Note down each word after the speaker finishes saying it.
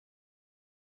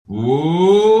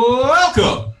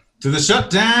Welcome to the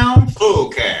Shutdown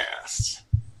Fullcast.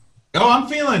 Oh, I'm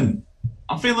feeling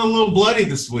a little bloody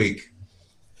this week.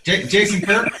 Jason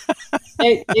Kirk.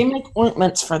 They make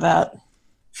ointments for that.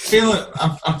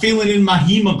 I'm feeling in my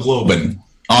hemoglobin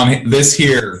on this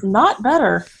here. Not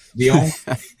better. The only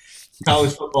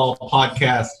college football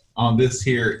podcast on this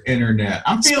here internet.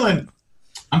 I'm feeling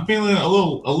a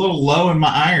little low in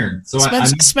my iron. So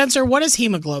Spencer, what is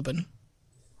hemoglobin?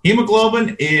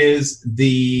 Hemoglobin is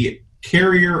the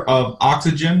carrier of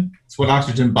oxygen. It's what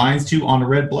oxygen binds to on a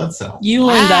red blood cell. You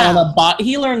learned that on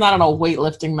he learned that on a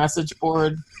weightlifting message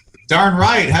board. Darn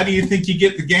right. How do you think you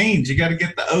get the gains? You got to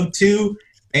get the O2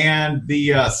 and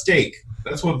the steak.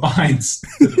 That's what binds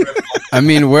to the red blood cell. I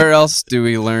mean, where else do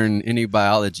we learn any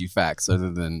biology facts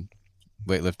other than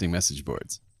weightlifting message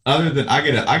boards? Other than I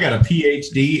got a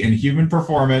PhD in human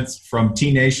performance from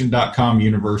tnation.com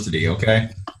University, okay?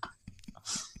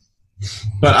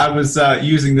 But I was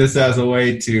using this as a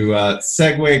way to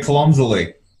segue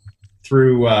clumsily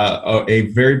through a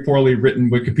very poorly written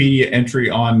Wikipedia entry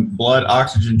on blood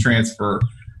oxygen transfer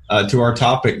to our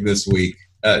topic this week.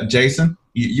 Jason,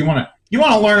 you want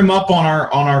to learn them up on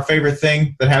our favorite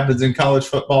thing that happens in college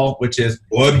football, which is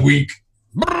Blood Week.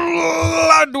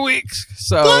 Blood Week.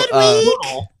 So,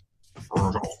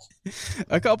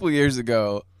 a couple years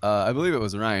ago, I believe it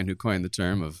was Ryan who coined the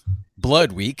term of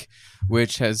Blood Week,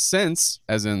 which has since,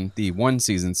 as in the one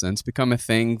season since, become a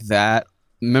thing that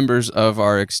members of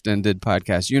our extended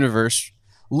podcast universe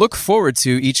look forward to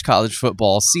each college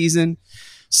football season.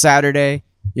 Saturday,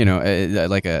 the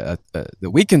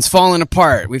weekend's falling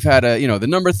apart. We've had the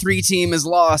number 3 team is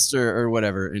lost or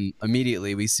whatever. And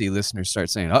immediately we see listeners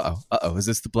start saying, uh-oh, is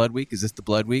this the Blood Week? Is this the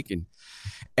Blood Week? And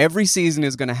every season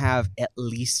is going to have at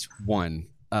least one.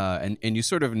 And you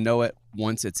sort of know it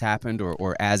once it's happened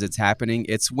or as it's happening.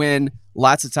 It's when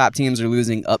lots of top teams are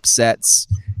losing upsets.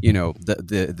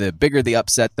 The bigger the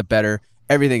upset, the better.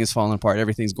 Everything is falling apart.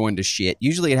 Everything's going to shit.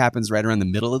 Usually it happens right around the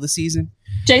middle of the season.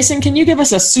 Jason, can you give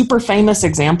us a super famous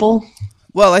example?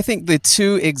 Well, I think the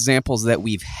two examples that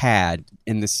we've had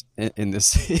in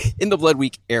the Blood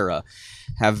Week era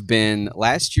have been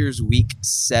last year's Week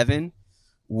 7,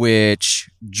 which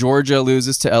Georgia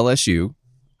loses to LSU.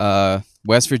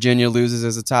 West Virginia loses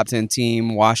as a top 10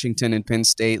 team. Washington and Penn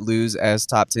State lose as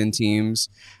top 10 teams.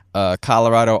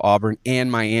 Colorado, Auburn,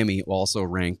 and Miami also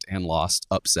ranked and lost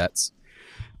upsets.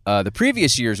 The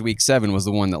previous year's Week 7 was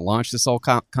the one that launched this whole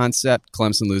concept.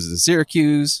 Clemson loses to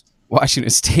Syracuse. Washington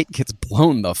State gets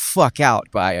blown the fuck out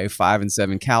by a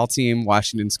 5-7 Cal team.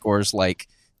 Washington scores like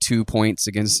 2 points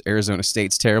against Arizona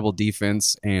State's terrible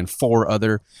defense, and 4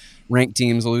 other ranked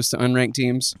teams lose to unranked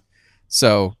teams.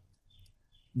 So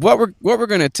what we're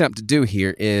going to attempt to do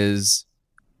here is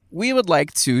we would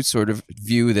like to sort of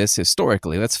view this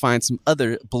historically. Let's find some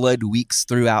other Blood Weeks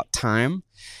throughout time.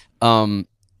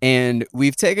 And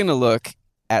we've taken a look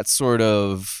at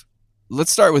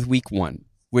let's start with Week 1,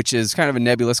 which is kind of a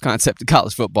nebulous concept in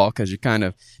college football because you're kind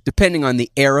of, depending on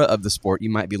the era of the sport, you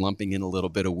might be lumping in a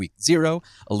little bit of Week 0,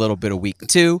 a little bit of Week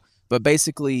 2, but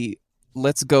basically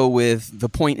let's go with the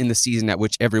point in the season at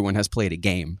which everyone has played a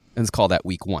game, and let's call that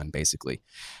Week 1, basically.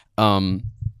 And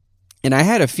I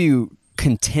had a few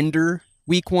contender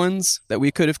Week 1s that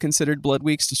we could have considered Blood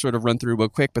Weeks to sort of run through real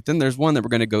quick, but then there's one that we're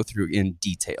going to go through in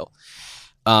detail.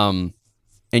 And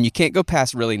you can't go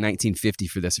past really 1950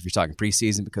 for this if you're talking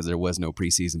preseason because there was no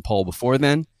preseason poll before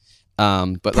then.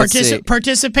 But let's say,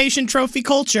 participation trophy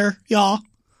culture, y'all.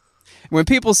 When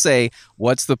people say,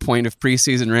 what's the point of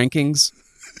preseason rankings?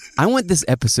 I want this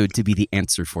episode to be the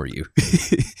answer for you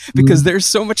because there's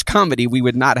so much comedy we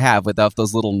would not have without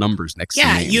those little numbers next to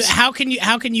names. Yeah, how can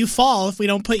you fall if we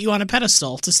don't put you on a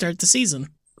pedestal to start the season?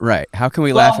 Right. How can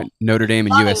we laugh at Notre Dame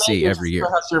and USC every year?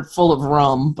 You're full of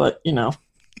rum, but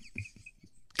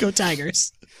Go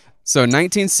Tigers. So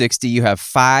 1960, you have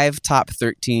 5 top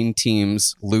 13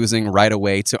 teams losing right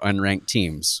away to unranked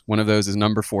teams. One of those is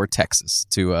number 4 Texas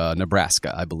to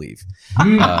Nebraska, I believe.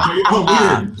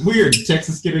 Weird.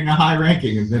 Texas getting a high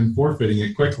ranking and then forfeiting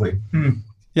it quickly.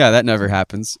 Yeah, that never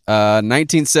happens.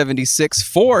 1976,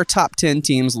 4 top 10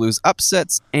 teams lose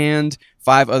upsets and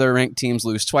 5 other ranked teams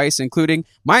lose twice, including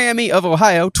Miami of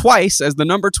Ohio twice as the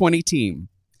number 20 team.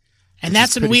 And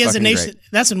that's when we as a nation. Great.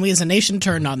 That's when we as a nation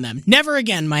turned on them. Never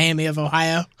again, Miami of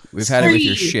Ohio. We've had it with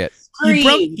your shit.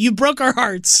 You broke our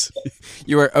hearts.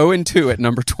 You are 0-2 at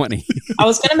number 20. I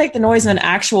was going to make the noise of an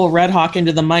actual Red Hawk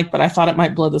into the mic, but I thought it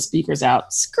might blow the speakers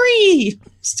out. Scree!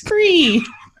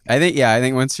 I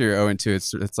think once you're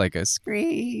 0-2, it's like a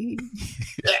scree.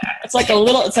 It's like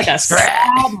a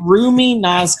sad, roomy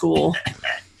Nazgul.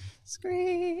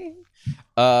 Scree.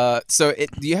 So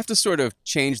you have to sort of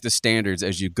change the standards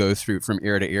as you go through from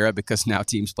era to era because now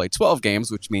teams play 12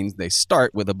 games, which means they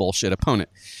start with a bullshit opponent.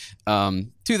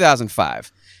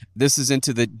 2005. This is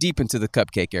deep into the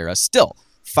cupcake era. Still,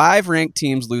 5 ranked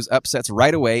teams lose upsets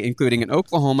right away, including an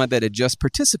Oklahoma that had just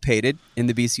participated in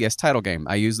the BCS title game.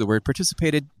 I use the word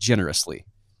participated generously.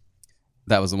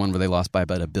 That was the one where they lost by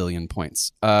about 1 billion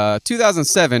points.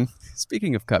 2007,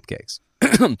 speaking of cupcakes.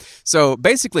 So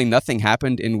basically nothing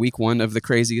happened in week 1 of the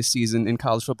craziest season in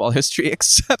college football history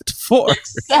except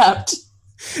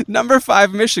number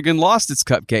 5 Michigan lost its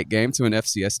cupcake game to an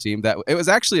FCS team. It was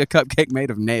actually a cupcake made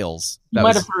of nails. You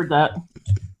might have heard that.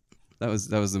 That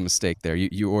was a mistake there.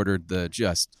 You ordered the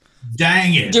just.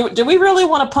 Dang it. Do we really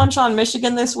want to punch on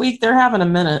Michigan this week? They're having a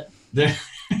minute.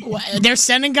 They're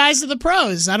sending guys to the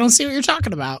pros. I don't see what you're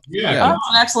talking about. Yeah. Oh, that's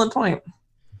an excellent point.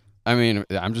 I mean,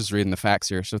 I'm just reading the facts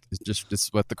here. So it's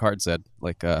just what the card said.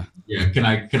 Yeah. Can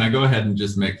I go ahead and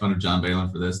just make fun of John Balin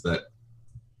for this? That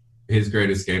his great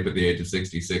escape at the age of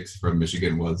 66 from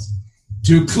Michigan was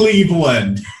to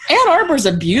Cleveland. Ann Arbor's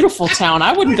a beautiful town.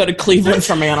 I wouldn't go to Cleveland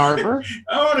from Ann Arbor.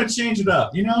 I want to change it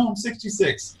up. I'm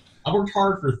 66. I worked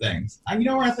hard for things. You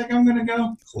know where I think I'm going to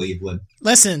go? Cleveland.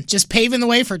 Listen, just paving the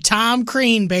way for Tom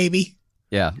Crean, baby.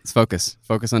 Yeah, let's focus.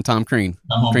 Focus on Tom Crean.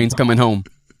 Crean's coming home.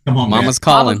 Come home, Mama's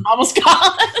calling. Mama's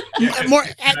calling. More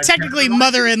technically,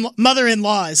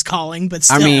 mother-in-law is calling, but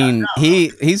still. I mean,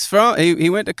 he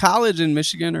went to college in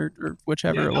Michigan or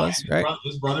whichever it was, right?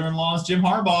 His brother-in-law is Jim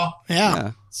Harbaugh.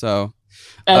 Yeah. So.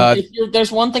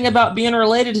 There's one thing about being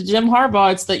related to Jim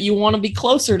Harbaugh, it's that you want to be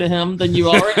closer to him than you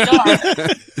already are.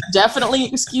 Definitely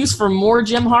an excuse for more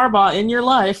Jim Harbaugh in your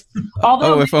life.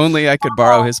 Although, if only I could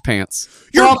borrow his pants.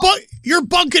 You're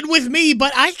bunking with me,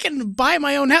 but I can buy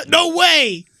my own house. No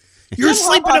way. You're Jim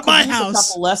sleeping Harbaugh at my could use house. A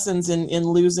couple lessons in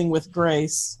losing with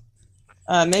grace.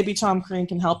 Maybe Tom Crean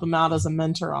can help him out as a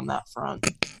mentor on that front.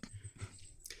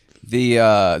 The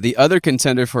other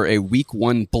contender for a week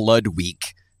 1 blood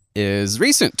week is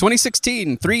recent.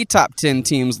 2016, 3 top 10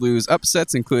 teams lose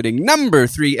upsets, including number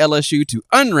 3 LSU to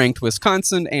unranked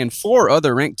Wisconsin, and 4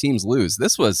 other ranked teams lose.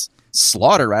 This was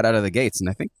slaughter right out of the gates, and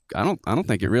I don't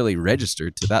think it really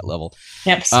registered to that level.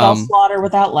 Yep, spell slaughter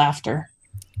without laughter.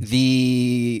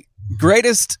 The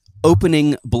greatest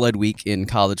opening blood week in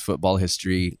college football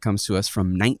history comes to us from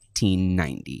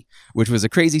 1990, which was a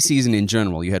crazy season in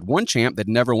general. You had one champ that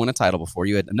never won a title before.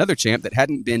 You had another champ that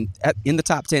hadn't been in the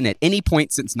top 10 at any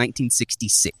point since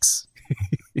 1966.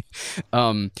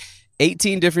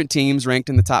 18 different teams ranked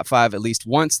in the top 5 at least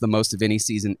once, the most of any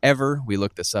season ever. We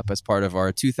looked this up as part of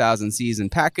our 2000 season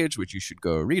package, which you should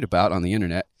go read about on the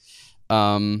internet.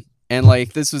 And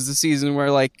this was the season where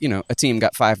a team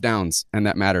got 5 downs, and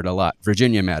that mattered a lot.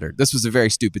 Virginia mattered. This was a very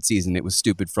stupid season. It was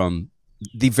stupid from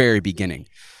the very beginning,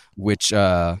 which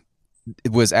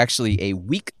it was actually a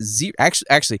week 0.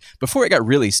 Actually, before it got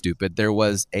really stupid, there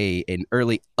was an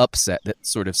early upset that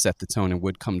sort of set the tone and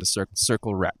would come to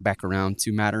circle back around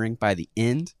to mattering by the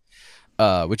end,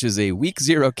 which is a week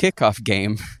 0 kickoff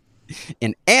game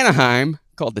in Anaheim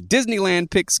called the Disneyland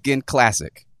Pigskin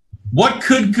Classic. What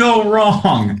could go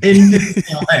wrong in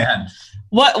Disneyland?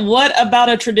 What about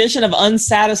a tradition of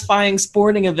unsatisfying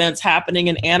sporting events happening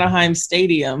in Anaheim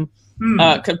Stadium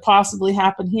could possibly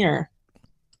happen here?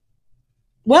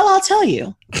 Well, I'll tell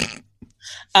you.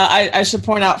 I should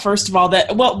point out, first of all,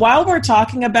 that while we're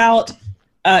talking about,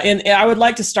 and I would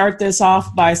like to start this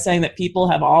off by saying that people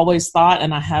have always thought,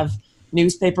 and I have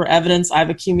newspaper evidence I've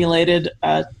accumulated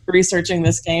researching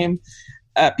this game,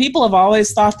 people have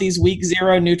always thought these week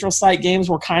 0 neutral site games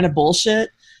were kind of bullshit.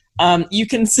 You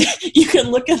can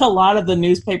look at a lot of the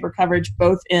newspaper coverage,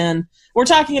 we're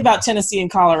talking about Tennessee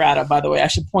and Colorado, by the way. I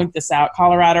should point this out.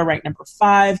 Colorado ranked number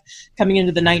 5 coming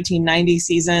into the 1990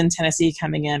 season. Tennessee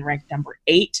coming in ranked number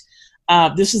 8.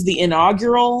 This is the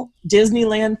inaugural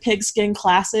Disneyland Pigskin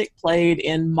Classic played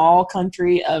in Mall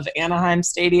Country of Anaheim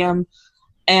Stadium.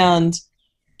 And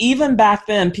even back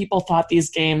then, people thought these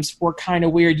games were kind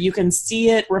of weird. You can see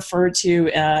it referred to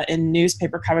in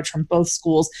newspaper coverage from both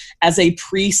schools as a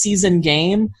preseason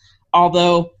game,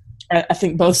 although I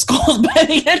think both schools by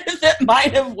the end of it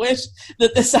might have wished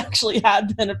that this actually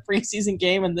had been a preseason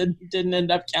game and then didn't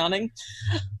end up counting.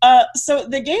 So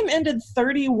the game ended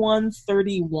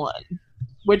 31-31,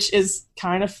 which is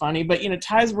kind of funny, but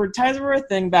ties were a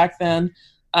thing back then.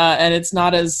 And it's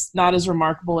not as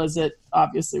remarkable as it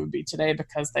obviously would be today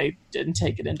because they didn't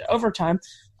take it into overtime.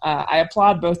 I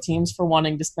applaud both teams for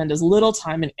wanting to spend as little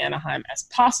time in Anaheim as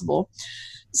possible.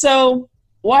 So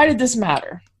why did this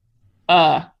matter?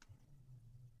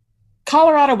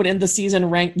 Colorado would end the season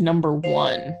ranked number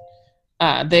 1.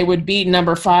 They would beat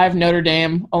number 5 Notre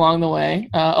Dame along the way.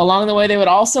 Along the way, they would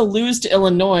also lose to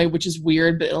Illinois, which is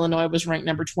weird, but Illinois was ranked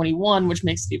number 21, which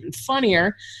makes it even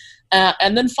funnier.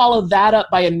 And then follow that up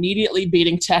by immediately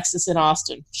beating Texas in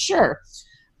Austin. Sure.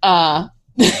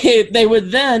 They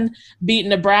would then beat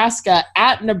Nebraska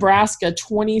at Nebraska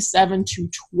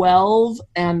 27-12,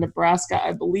 and Nebraska,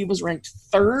 I believe, was ranked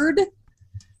 3rd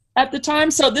at the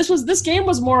time. So this game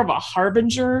was more of a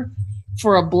harbinger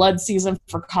for a blood season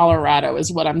for Colorado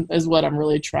is what I'm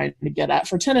really trying to get at.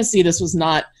 For Tennessee, this was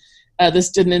not. This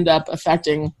didn't end up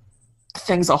affecting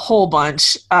things a whole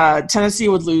bunch. Tennessee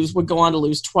would go on to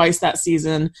lose twice that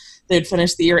season. They'd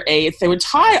finish the year 8th. They would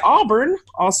tie Auburn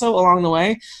also along the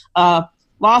way.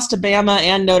 Lost to Bama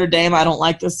and Notre Dame. I don't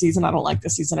like this season. I don't like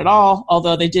this season at all,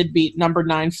 although they did beat number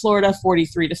 9 Florida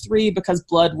 43-3 because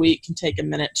Blood Week can take a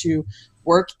minute to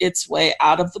work its way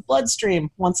out of the bloodstream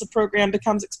once a program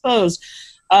becomes exposed.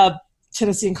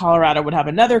 Tennessee and Colorado would have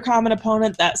another common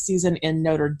opponent that season in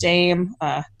Notre Dame.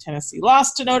 Tennessee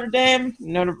lost to Notre Dame,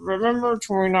 remember,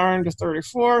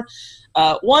 29-34.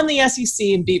 Won the SEC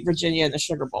and beat Virginia in the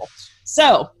Sugar Bowl.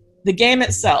 So, the game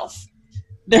itself.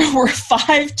 There were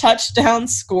 5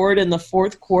 touchdowns scored in the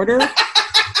fourth quarter.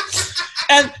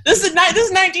 And this is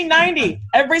 1990.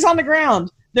 Everybody's on the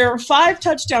ground. There were 5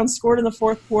 touchdowns scored in the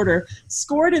fourth quarter,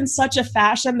 scored in such a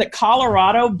fashion that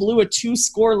Colorado blew a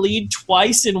 2-score lead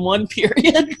twice in one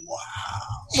period. Wow.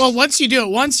 Well, once you do it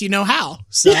once, you know how.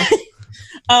 So.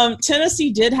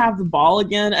 Tennessee did have the ball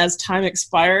again as time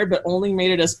expired, but only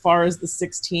made it as far as the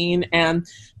 16. And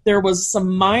there was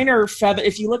some minor feather.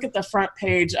 If you look at the front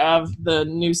page of the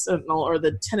New Sentinel or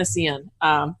the Tennessean,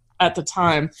 at the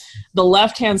time, the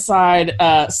left-hand side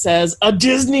says a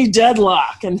Disney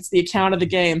deadlock, and it's the account of the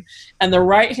game. And the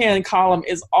right-hand column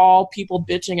is all people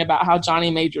bitching about how Johnny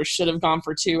Majors should have gone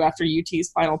for 2 after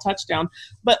UT's final touchdown.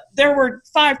 But there were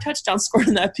 5 touchdowns scored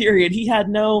in that period. He had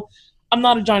no – I'm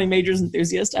not a Johnny Majors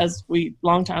enthusiast, as we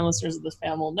longtime listeners of this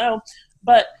fan will know,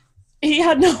 but he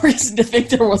had no reason to think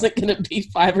there wasn't going to be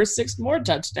 5 or 6 more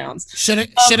touchdowns. Should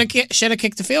have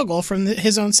kicked the field goal from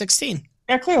his own 16.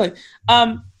 Yeah, clearly.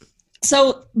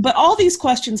 But all these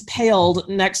questions paled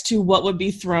next to what would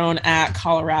be thrown at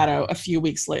Colorado a few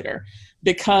weeks later,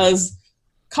 because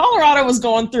Colorado was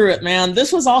going through it, man.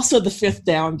 This was also the 5th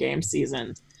down game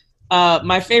season.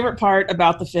 My favorite part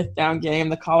about the 5th down game,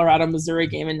 the Colorado-Missouri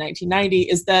game in 1990,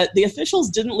 is that the officials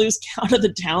didn't lose count of the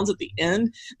downs at the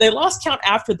end. They lost count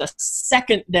after the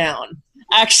 2nd down,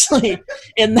 actually,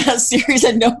 in that series,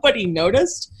 and nobody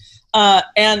noticed.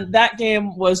 And that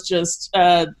game was just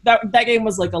that game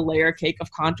was like a layer cake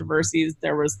of controversies.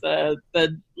 There was the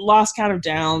lost count of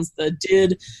downs.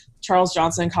 Did Charles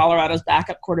Johnson, Colorado's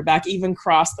backup quarterback, even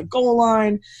cross the goal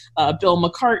line? Bill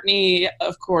McCartney,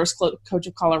 of course, coach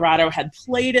of Colorado, had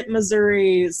played at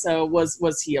Missouri. So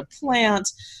was he a plant?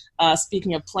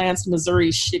 Speaking of plants,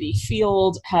 Missouri's shitty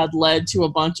field had led to a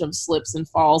bunch of slips and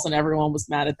falls, and everyone was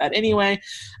mad at that anyway.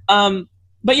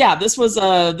 But yeah, this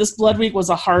Blood Week was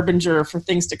a harbinger for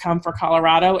things to come for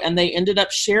Colorado, and they ended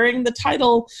up sharing the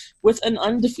title with an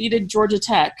undefeated Georgia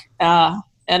Tech.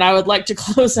 And I would like to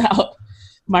close out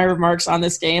my remarks on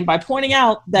this game by pointing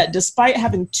out that despite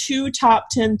having 2 top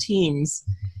 10 teams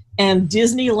and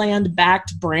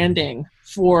Disneyland-backed branding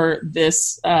for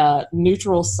this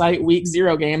neutral site Week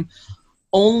 0 game,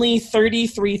 only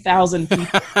 33,000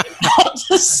 people out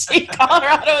to see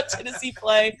Colorado and Tennessee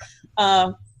play.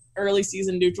 Early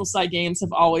season neutral site games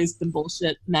have always been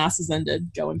bullshit. Mass is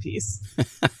ended. Go in peace.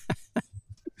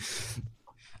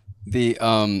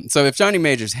 So if Johnny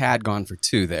Majors had gone for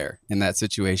 2 there in that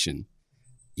situation,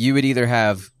 you would either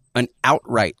have an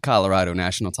outright Colorado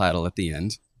national title at the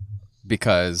end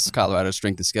because Colorado's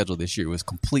strength of schedule this year was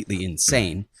completely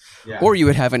insane, or you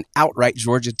would have an outright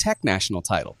Georgia Tech national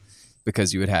title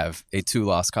because you would have a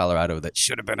 2-loss Colorado that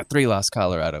should have been a 3-loss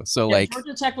Colorado. So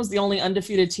Georgia Tech was the only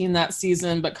undefeated team that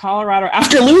season, but Colorado,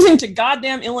 after losing to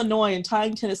goddamn Illinois and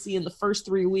tying Tennessee in the first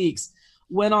 3 weeks,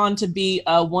 went on to be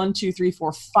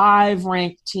 5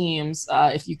 ranked teams,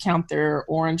 if you count their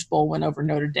Orange Bowl win over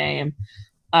Notre Dame,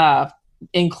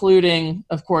 including,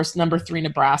 of course, number 3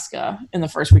 Nebraska in the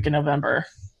first week of November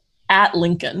at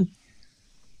Lincoln.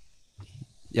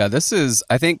 Yeah, this is,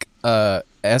 I think,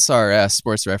 SRS,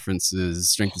 Sports Reference's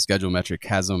strength of schedule metric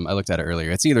has them. I looked at it earlier.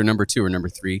 It's either number 2 or number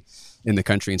 3 in the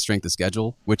country in strength of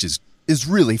schedule, which is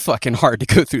really fucking hard to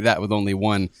go through that with only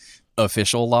 1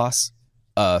 official loss.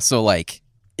 So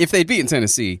if they'd beaten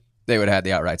Tennessee, they would have had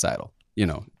the outright title,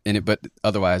 but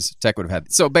otherwise Tech would have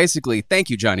had. So basically, thank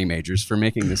you, Johnny Majors, for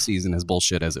making this season as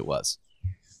bullshit as it was.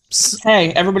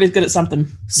 Hey, everybody's good at something.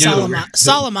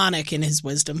 Solomonic in his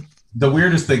wisdom. The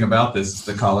weirdest thing about this is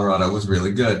that Colorado was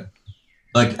really good.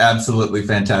 like absolutely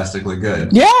fantastically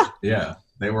good. Yeah.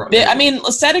 They were. I mean,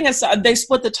 setting aside, they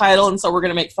split the title, and so we're going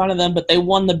to make fun of them, but they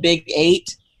won the Big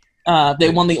 8. They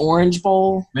won the Orange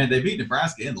Bowl. Man, they beat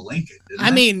Nebraska and Lincoln. I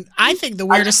mean, I think the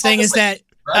weirdest thing is that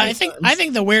I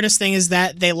think the weirdest thing is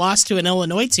that they lost to an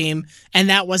Illinois team, and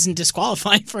that wasn't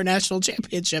disqualifying for a national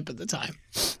championship at the time.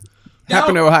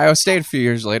 Happened to Ohio State a few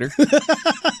years later.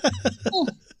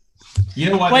 You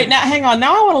know what? Wait, now hang on.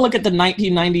 Now I want to look at the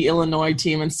 1990 Illinois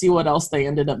team and see what else they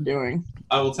ended up doing.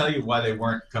 I will tell you why they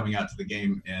weren't coming out to the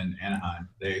game in Anaheim.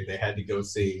 They had to go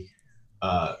see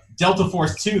Delta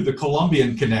Force 2, the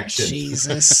Colombian Connection.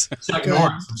 Jesus. Chuck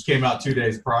Norris, which came out 2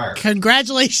 days prior.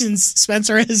 Congratulations,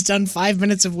 Spencer has done 5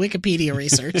 minutes of Wikipedia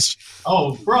research.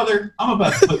 Oh, brother, I'm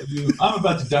about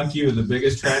to dunk you in the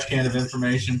biggest trash can of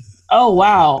information. Oh,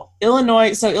 wow.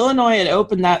 Illinois had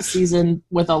opened that season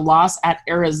with a loss at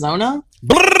Arizona.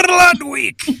 Blood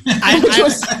week.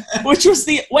 Which was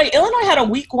Illinois had a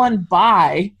week 1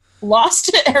 bye, lost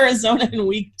to Arizona in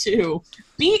week 2,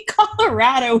 beat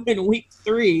Colorado in week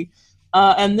 3,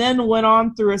 and then went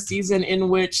on through a season in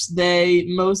which they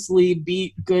mostly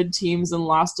beat good teams and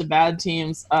lost to bad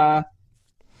teams,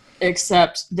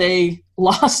 except they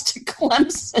lost to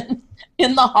Clemson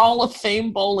in the Hall of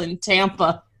Fame Bowl in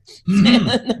Tampa.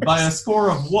 By a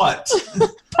score of what?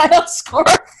 By a score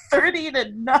of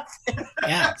 30-0.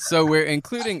 Yeah. So we're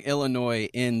including Illinois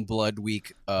in Blood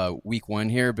Week, week 1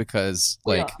 here because,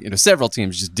 several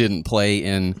teams just didn't play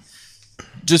in,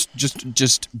 just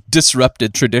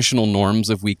disrupted traditional norms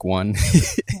of week 1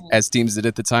 as teams did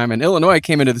at the time. And Illinois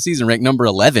came into the season ranked number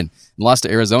 11 and lost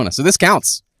to Arizona. So this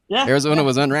counts. Yeah. Arizona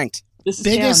was unranked.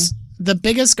 The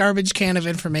biggest garbage can of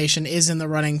information is in the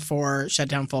running for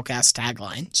Shutdown Fullcast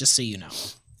tagline, just so you know.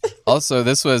 Also,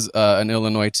 this was an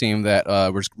Illinois team that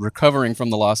was recovering from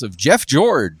the loss of Jeff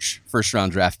George,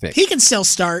 first-round draft pick. He can still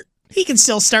start. He can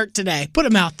still start today. Put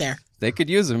him out there. They could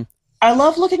use him. I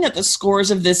love looking at the scores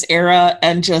of this era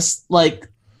and just,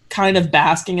 kind of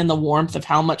basking in the warmth of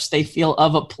how much they feel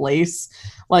of a place.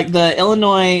 Like, the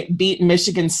Illinois beat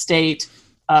Michigan State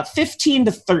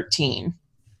 15-13.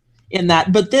 In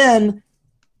that, but then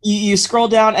you scroll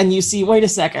down and you see, wait a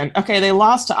second, okay, they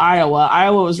lost to Iowa.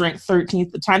 Iowa was ranked 13th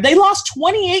at the time. They lost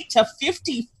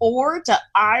 28-54 to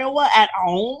Iowa at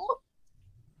home.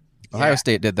 Ohio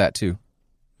State did that too.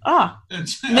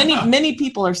 Many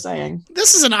people are saying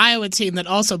this is an Iowa team that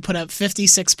also put up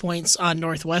 56 points on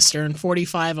Northwestern,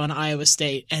 45 on Iowa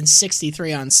State, and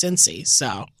 63 on Cincy.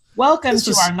 So. Welcome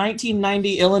to our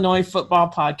 1990 Illinois football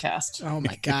podcast. Oh,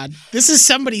 my God. This is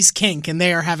somebody's kink, and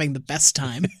they are having the best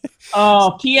time.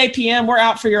 Oh, PAPM, we're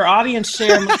out for your audience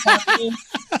share.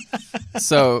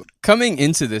 So coming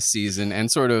into this season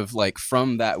and sort of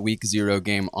from that week 0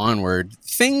 game onward,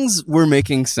 things were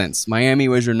making sense. Miami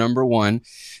was your number 1.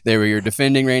 They were your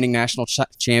defending reigning national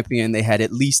champion. They had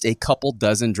at least a couple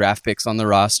dozen draft picks on the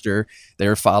roster. They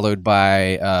were followed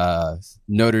by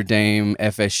Notre Dame,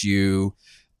 FSU,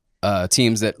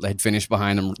 teams that had finished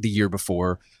behind them the year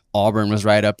before. Auburn was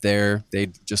right up there. They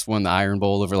just won the Iron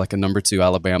Bowl over a number 2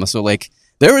 Alabama. So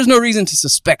there was no reason to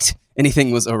suspect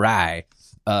anything was awry.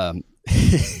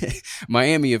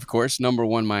 Miami, of course, number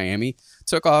 1 Miami,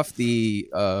 took off the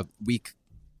week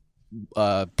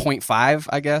 0.5,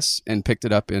 I guess, and picked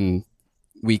it up in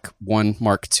week 1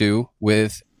 Mark 2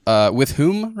 with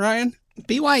whom, Ryan?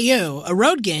 BYU, a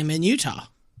road game in Utah.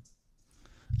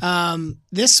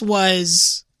 This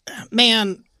was...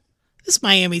 Man, this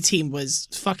Miami team was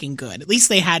fucking good. At least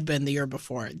they had been the year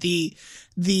before. The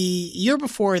year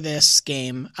before this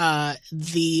game,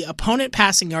 the opponent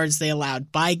passing yards they allowed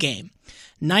by game,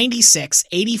 96,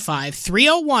 85,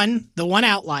 301, the one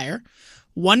outlier,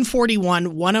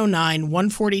 141, 109,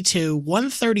 142,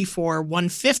 134,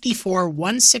 154,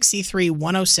 163,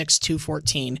 106,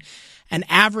 214. An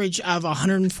average of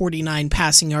 149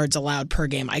 passing yards allowed per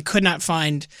game. I could not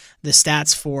find the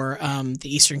stats for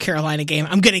the Eastern Carolina game.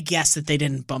 I'm going to guess that they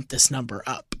didn't bump this number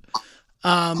up.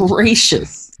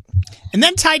 Gracious. And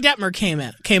then Ty Detmer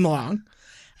came along,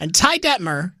 and Ty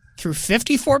Detmer threw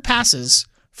 54 passes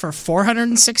for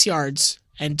 406 yards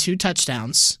and 2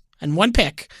 touchdowns and 1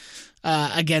 pick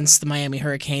against the Miami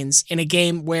Hurricanes in a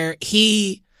game where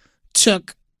he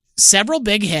took several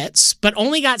big hits, but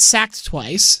only got sacked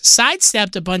twice,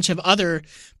 sidestepped a bunch of other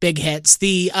big hits.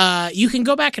 You can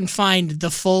go back and find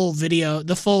the full video of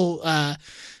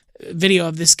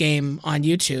this game on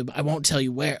YouTube. I won't tell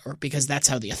you where, because that's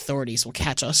how the authorities will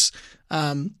catch us.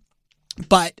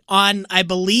 But on, I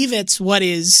believe it's what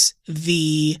is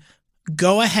the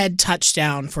go-ahead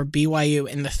touchdown for BYU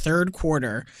in the third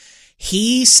quarter,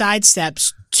 he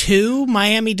sidesteps 2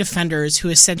 Miami defenders who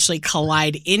essentially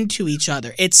collide into each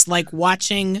other. It's like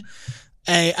watching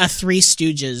a Three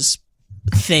Stooges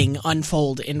thing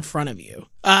unfold in front of you.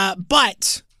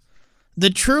 But the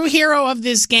true hero of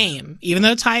this game, even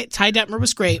though Ty Detmer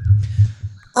was great,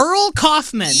 Earl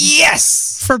Kaufman.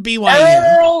 Yes! For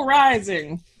BYU. Earl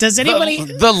Rising. Does anybody...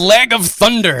 The leg of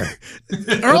thunder.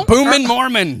 Earl, the Boomin'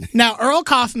 Mormon. Now, Earl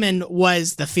Kaufman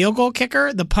was the field goal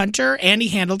kicker, the punter, and he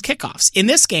handled kickoffs. In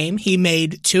this game, he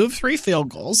made 2 of 3 field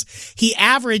goals. He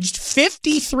averaged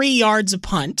 53 yards a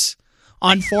punt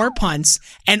on 4 punts,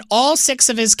 and all 6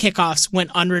 of his kickoffs went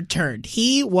unreturned.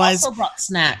 He was... Also brought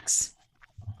snacks.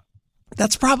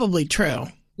 That's probably true.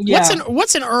 Yeah.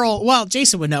 What's an Earl? Well,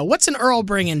 Jason would know. What's an Earl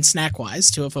bringing snack-wise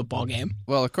to a football game?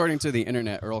 Well, according to the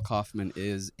internet, Earl Kaufman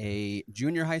is a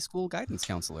junior high school guidance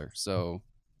counselor. So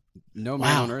no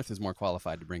man on earth is more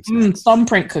qualified to bring snacks.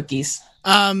 Thumbprint cookies.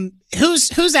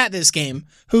 Who's at this game?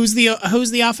 Who's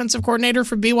the offensive coordinator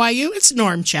for BYU? It's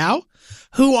Norm Chow.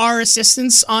 Who are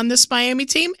assistants on this Miami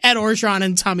team? Ed Orgeron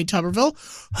and Tommy Tuberville.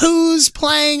 Who's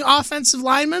playing offensive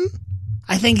lineman?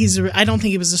 I don't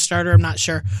think he was a starter. I'm not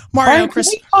sure. Brian, can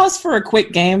we pause for a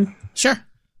quick game? Sure.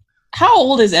 How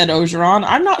old is Ed Orgeron?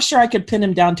 I'm not sure I could pin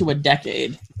him down to a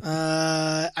decade.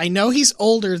 I know he's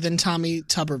older than Tommy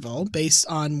Tuberville based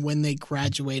on when they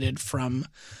graduated from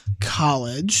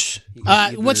college.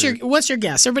 What's your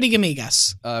guess? Everybody give me a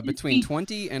guess. Between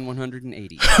 20 and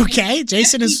 180. Okay,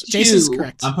 Jason's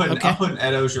correct. I'm putting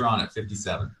Ed Orgeron at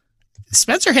 57.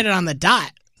 Spencer hit it on the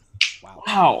dot.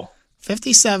 Wow.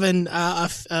 57, a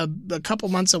couple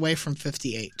months away from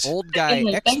 58. Old guy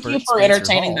anyway, expert. Thank you for Spencer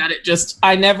entertaining Hall. that. It just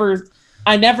I never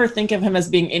think of him as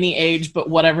being any age but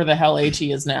whatever the hell age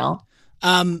he is now.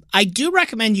 I do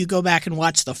recommend you go back and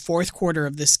watch the fourth quarter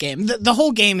of this game. The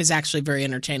whole game is actually very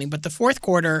entertaining, but the fourth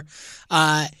quarter,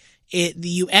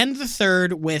 you end the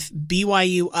third with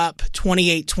BYU up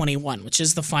 28-21, which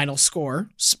is the final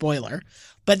score. Spoiler.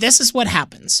 But this is what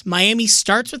happens. Miami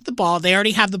starts with the ball. They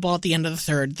already have the ball at the end of the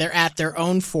third. They're at their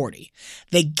own 40.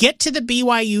 They get to the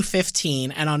BYU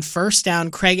 15, and on first down,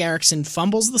 Craig Erickson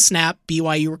fumbles the snap.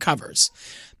 BYU recovers.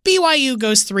 BYU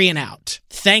goes 3 and out.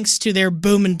 Thanks to their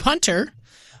booming punter,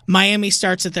 Miami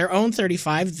starts at their own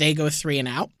 35. They go 3 and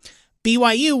out.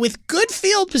 BYU, with good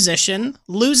field position,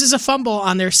 loses a fumble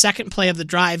on their second play of the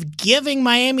drive, giving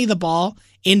Miami the ball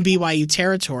in BYU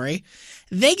territory.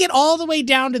 They get all the way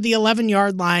down to the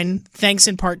 11-yard line, thanks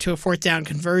in part to a fourth down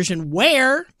conversion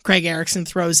where Craig Erickson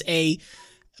throws a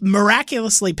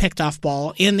miraculously picked off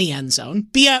ball in the end zone.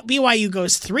 BYU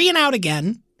goes 3 and out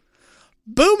again.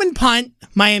 Boom and punt.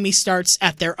 Miami starts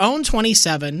at their own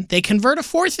 27. They convert a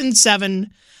 4th and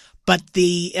 7, but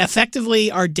they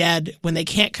effectively are dead when they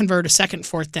can't convert a second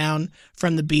 4th down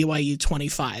from the BYU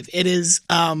 25. It is,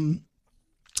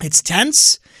 it's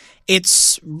tense.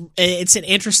 It's an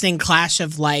interesting clash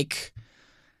of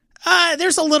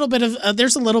there's a little bit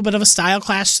of a style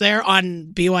clash there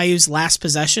on BYU's last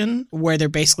possession where they're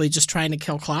basically just trying to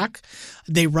kill clock.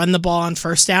 They run the ball on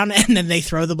first down and then they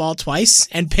throw the ball twice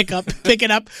and pick up like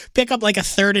a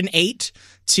 3rd and 8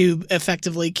 to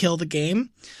effectively kill the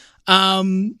game.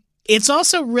 It's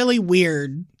also really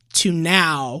weird to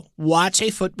now watch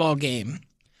a football game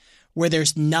where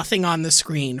there's nothing on the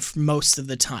screen for most of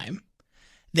the time.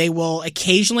 They will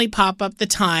occasionally pop up the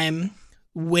time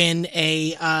when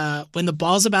the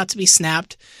ball's about to be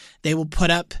snapped. They will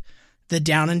put up the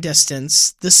down and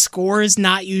distance. The score is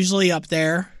not usually up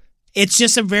there. It's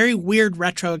just a very weird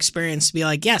retro experience to be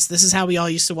like, yes, this is how we all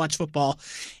used to watch football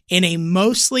in a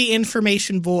mostly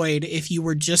information void if you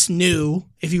were just new,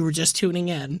 if you were just tuning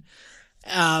in.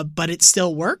 But it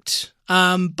still worked.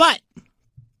 But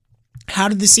how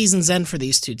did the seasons end for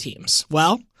these two teams?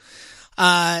 Well,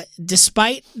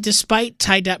 despite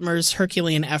Ty Detmer's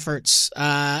Herculean efforts,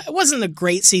 it wasn't a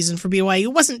great season for BYU.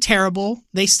 It wasn't terrible.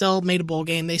 They still made a bowl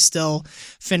game. They still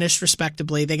finished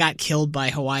respectably. They got killed by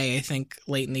Hawaii, I think,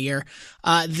 late in the year.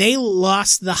 They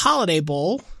lost the Holiday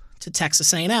Bowl to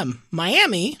Texas A&M.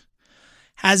 Miami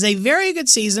has a very good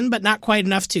season, but not quite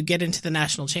enough to get into the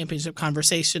national championship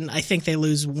conversation. I think they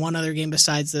lose one other game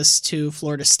besides this to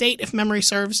Florida State, if memory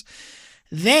serves.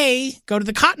 They go to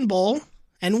the Cotton Bowl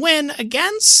and win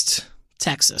against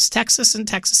Texas. Texas and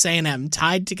Texas A&M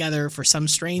tied together for some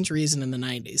strange reason in the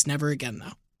 90s. Never again,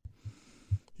 though.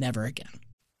 Never again.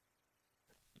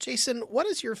 Jason, what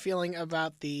is your feeling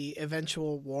about the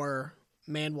eventual war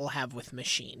man will have with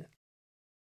machine?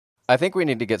 I think we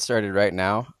need to get started right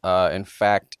now. In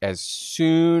fact, as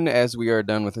soon as we are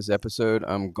done with this episode,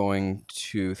 I'm going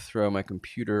to throw my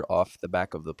computer off the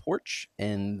back of the porch,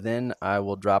 and then I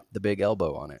will drop the big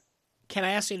elbow on it. Can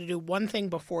I ask you to do one thing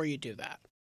before you do that?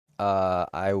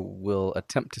 I will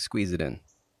attempt to squeeze it in.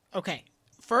 Okay.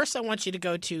 first I want you to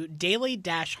go to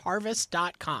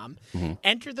daily-harvest.com,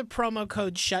 enter the promo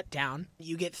code SHUTDOWN.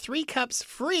 You get 3 cups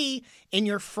free in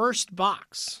your first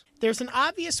box. There's an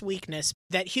obvious weakness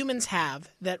that humans have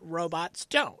that robots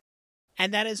don't,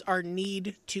 and that is our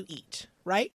need to eat,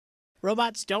 right?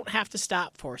 Robots don't have to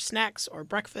stop for snacks or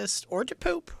breakfast or to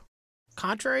poop.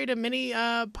 Contrary to many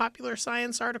popular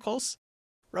science articles,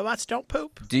 robots don't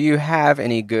poop. Do you have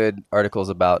any good articles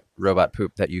about robot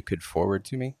poop that you could forward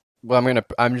to me? Well,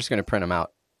 I'm just gonna print them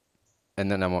out,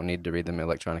 and then I won't need to read them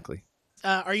electronically.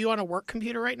 Are you on a work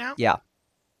computer right now? Yeah.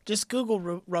 Just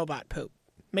Google robot poop.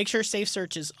 Make sure safe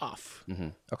search is off.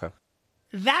 Okay.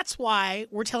 That's why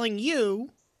we're telling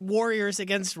you, warriors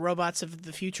against robots of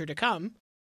the future to come,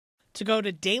 to go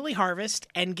to Daily Harvest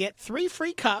and get 3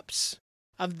 free cups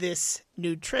of this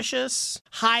nutritious,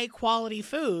 high-quality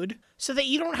food so that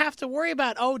you don't have to worry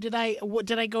about, did I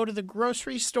go to the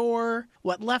grocery store?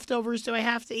 What leftovers do I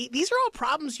have to eat? These are all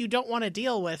problems you don't want to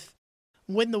deal with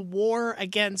when the war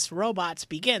against robots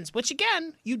begins, which,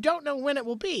 again, you don't know when it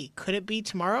will be. Could it be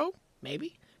tomorrow?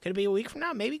 Maybe. Could it be a week from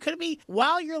now? Maybe. Could it be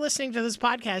while you're listening to this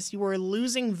podcast, you are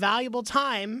losing valuable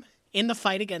time in the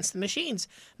fight against the machines?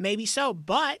 Maybe so.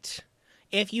 But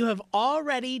if you have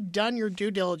already done your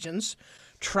due diligence,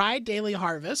 tried Daily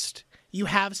Harvest, you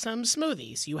have some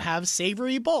smoothies, you have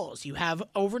savory bowls, you have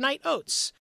overnight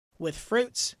oats with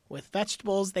fruits, with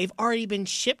vegetables. They've already been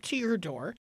shipped to your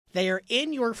door. They are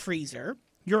in your freezer.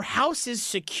 Your house is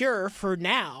secure for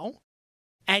now,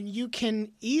 and you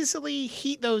can easily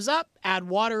heat those up, add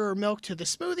water or milk to the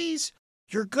smoothies.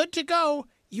 You're good to go.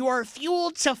 You are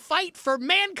fueled to fight for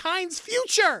mankind's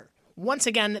future. Once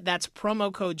again, that's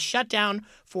promo code SHUTDOWN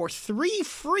for 3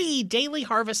 free Daily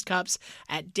Harvest cups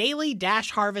at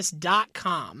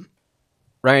daily-harvest.com.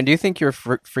 Ryan, do you think your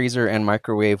freezer and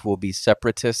microwave will be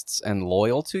separatists and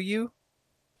loyal to you?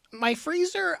 My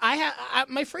freezer,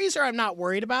 I'm not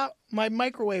worried about. My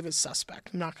microwave is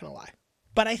suspect. I'm not going to lie.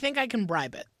 But I think I can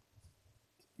bribe it.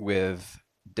 With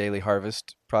Daily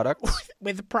Harvest products?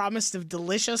 With the promise of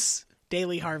delicious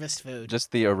Daily Harvest food.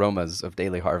 Just the aromas of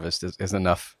Daily Harvest is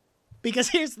enough. Because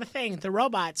here's the thing, the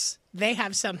robots, they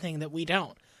have something that we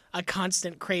don't, a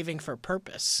constant craving for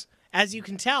purpose. As you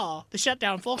can tell, the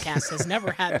Shutdown Fullcast has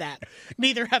never had that.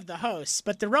 Neither have the hosts,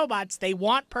 but the robots, they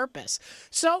want purpose.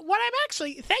 So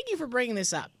thank you for bringing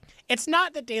this up. It's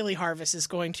not that Daily Harvest is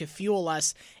going to fuel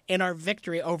us in our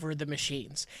victory over the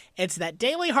machines. It's that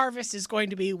Daily Harvest is going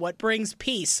to be what brings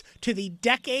peace to the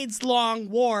decades-long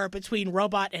war between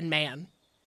robot and man.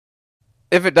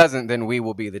 If it doesn't, then we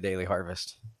will be the Daily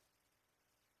Harvest.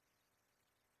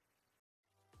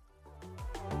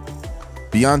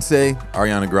 Beyonce,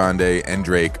 Ariana Grande, and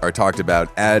Drake are talked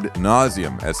about ad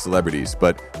nauseum as celebrities,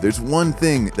 but there's one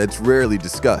thing that's rarely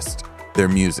discussed: their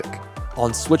music.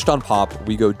 On Switched on Pop,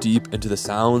 we go deep into the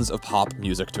sounds of pop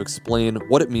music to explain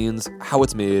what it means, how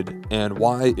it's made, and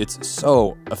why it's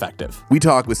so effective. We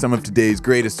talk with some of today's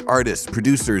greatest artists,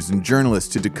 producers, and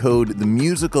journalists to decode the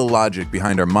musical logic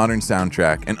behind our modern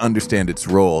soundtrack and understand its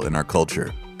role in our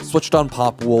culture. Switched on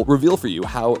Pop will reveal for you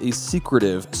how a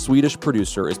secretive Swedish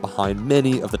producer is behind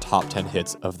many of the top 10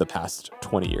 hits of the past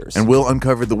 20 years. And we'll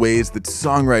uncover the ways that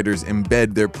songwriters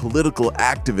embed their political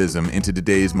activism into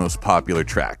today's most popular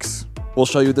tracks. We'll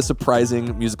show you the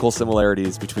surprising musical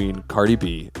similarities between Cardi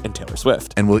B and Taylor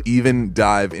Swift. And we'll even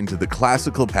dive into the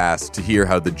classical past to hear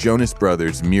how the Jonas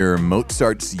Brothers mirror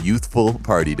Mozart's youthful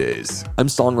party days. I'm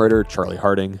songwriter Charlie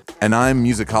Harding. And I'm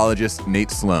musicologist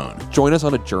Nate Sloan. Join us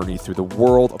on a journey through the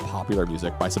world of popular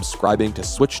music by subscribing to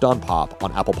Switched on Pop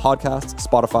on Apple Podcasts,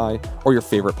 Spotify, or your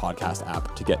favorite podcast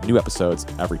app to get new episodes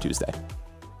every Tuesday.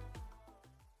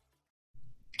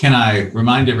 Can I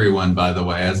remind everyone, by the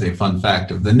way, as a fun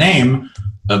fact, of the name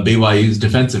of BYU's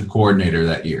defensive coordinator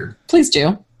that year? Please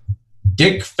do.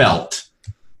 Dick Felt.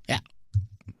 Yeah.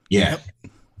 Yeah.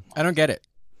 I don't get it.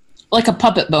 Like a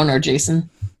puppet boner, Jason.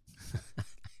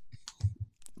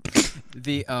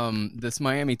 This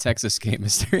Miami Texas game,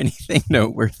 is there anything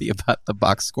noteworthy about the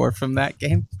box score from that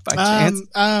game by chance?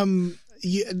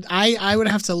 I would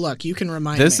have to look. You can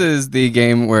remind me. This is the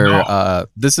game where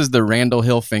this is the Randall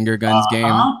Hill finger guns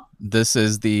game. This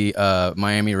is the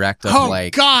Miami racked up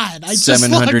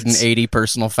 780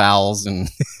 personal fouls and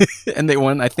and they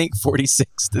won, I think,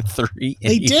 46-3.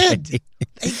 They did.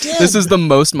 This is the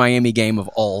most Miami game of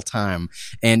all time.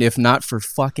 And if not for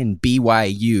fucking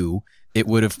BYU, it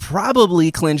would have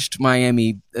probably clinched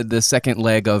Miami the second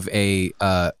leg of a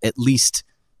at least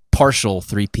partial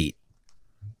three-peat.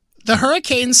 The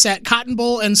Hurricanes set Cotton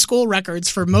Bowl and school records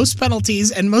for most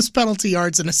penalties and most penalty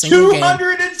yards in a single game.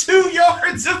 202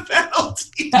 yards of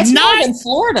penalties. That's more than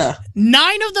Florida.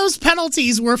 9 of those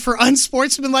penalties were for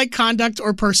unsportsmanlike conduct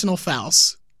or personal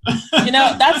fouls. You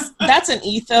know, that's an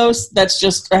ethos that's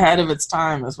just ahead of its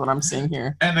time, is what I'm seeing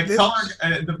here. And the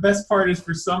color, the best part is,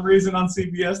 for some reason on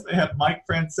CBS they have Mike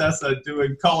Francesa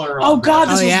doing color. Oh God,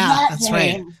 Oh yeah, that's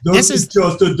right. This is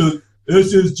just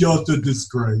a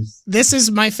disgrace. This is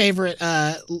my favorite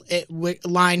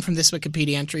line from this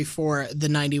Wikipedia entry for the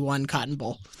 91 Cotton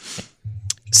Bowl.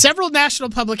 Several national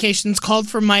publications called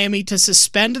for Miami to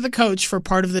suspend the coach for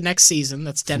part of the next season.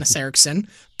 That's Dennis Erickson.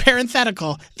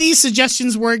 Parenthetical. These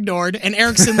suggestions were ignored, and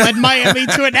Erickson led Miami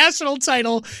to a national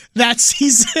title that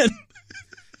season.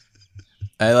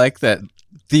 I like that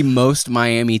the most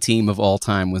Miami team of all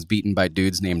time was beaten by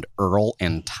dudes named Earl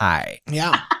and Ty.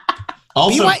 Yeah.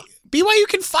 Also, BYU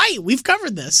can fight. We've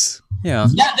covered this. Yeah.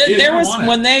 Yeah, there was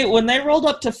when they rolled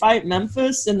up to fight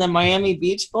Memphis in the Miami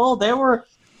Beach Bowl. They were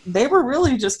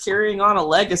really just carrying on a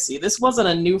legacy. This wasn't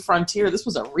a new frontier. This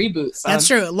was a reboot. Son. That's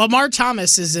true. Lamar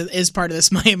Thomas is part of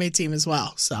this Miami team as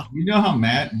well. So you know how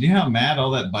mad all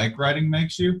that bike riding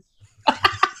makes you?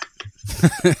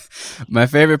 My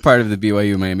favorite part of the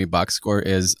BYU Miami box score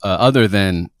is other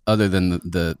than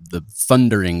the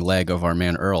thundering leg of our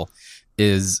man Earl,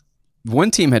 is one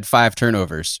team had 5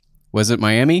 turnovers. Was it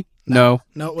Miami? No,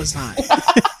 it was not.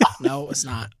 No, it was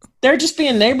not. They're just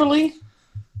being neighborly.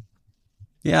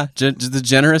 Yeah, the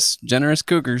generous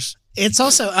Cougars. It's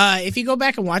also, if you go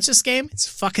back and watch this game, it's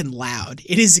fucking loud.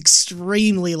 It is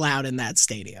extremely loud in that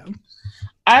stadium.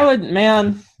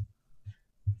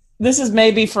 This is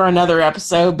maybe for another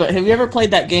episode, but have you ever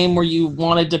played that game where you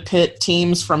wanted to pit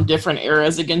teams from different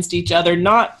eras against each other?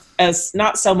 Not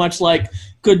so much like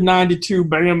could 92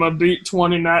 Bama beat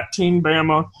 2019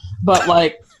 Bama, but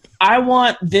like I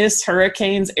want this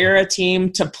Hurricanes era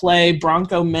team to play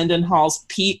Bronco Mendenhall's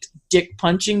peak dick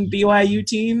punching BYU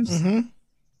teams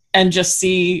and just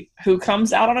see who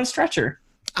comes out on a stretcher.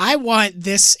 I want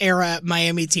this era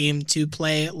Miami team to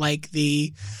play like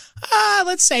the,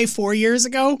 let's say 4 years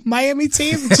ago Miami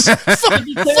team. Fuck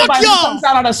y'all. Comes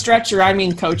out on a stretcher, I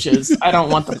mean coaches. I don't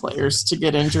want the players to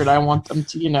get injured. I want them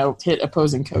to, hit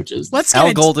opposing coaches.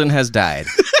 Al Golden has died.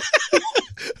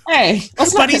 Hey,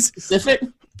 let's not get specific.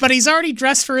 But he's already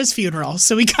dressed for his funeral,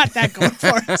 so we got that going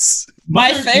for us.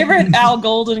 My favorite Al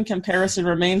Golden comparison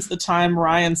remains the time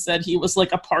Ryan said he was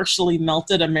like a partially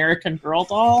melted American Girl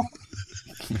doll.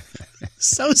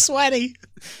 So sweaty.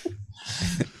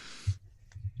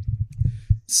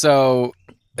 So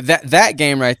that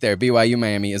game right there, BYU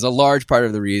Miami, is a large part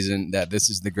of the reason that this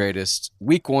is the greatest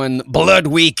week 1 blood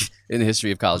week in the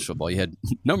history of college football. You had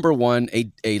number 1,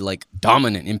 a like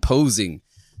dominant, imposing,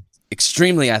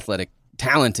 extremely athletic,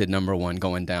 talented number 1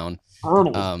 going down.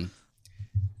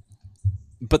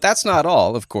 But that's not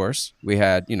all, of course. We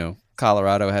had,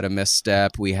 Colorado had a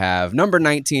misstep. We have number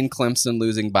 19 Clemson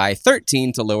losing by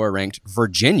 13 to lower ranked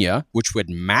Virginia, which would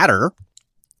matter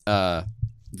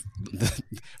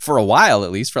for a while,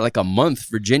 at least for like a month.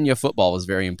 Virginia football was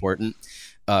very important.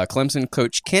 Clemson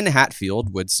coach Ken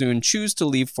Hatfield would soon choose to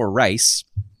leave for Rice,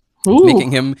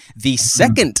 making him the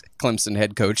second Clemson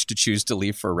head coach to choose to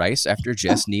leave for Rice after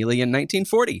Jess Neely in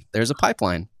 1940. There's a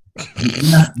pipeline.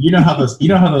 You know how those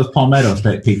Palmetto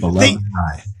State people love to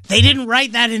buy. They didn't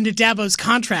write that into Dabo's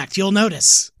contract. You'll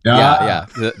notice. Yeah.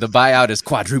 The buyout is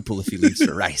quadruple if he leaves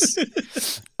for Rice.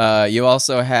 You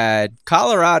also had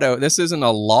Colorado. This isn't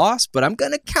a loss, but I'm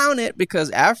going to count it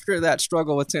because after that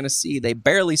struggle with Tennessee, they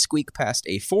barely squeaked past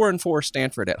a 4-4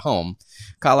 Stanford at home.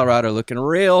 Colorado looking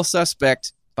real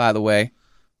suspect, by the way.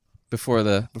 Before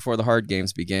the hard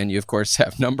games begin, you of course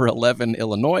have number 11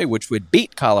 Illinois, which would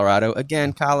beat Colorado.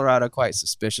 Again, Colorado quite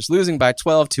suspicious, losing by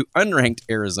 12 to unranked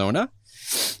Arizona.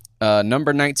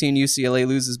 Number 19 UCLA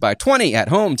loses by 20 at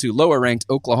home to lower ranked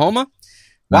Oklahoma.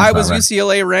 Why was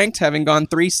UCLA ranked, having gone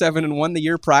 3-7-1 the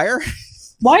year prior?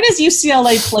 Why does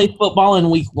UCLA play football in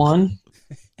week 1?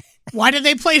 Why did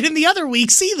they play it in the other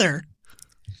weeks either?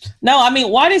 No, I mean,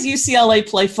 why does UCLA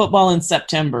play football in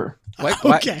September?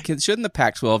 Okay. Shouldn't the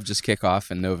Pac-12 just kick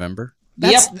off in November?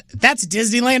 That's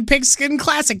Disneyland Pigskin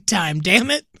Classic time,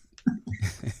 damn it.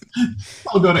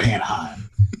 I'll go to Anaheim.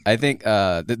 I think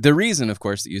the reason, of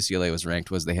course, that UCLA was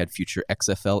ranked was they had future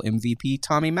XFL MVP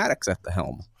Tommy Maddox at the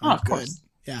helm. Oh, of course.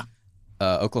 Yeah.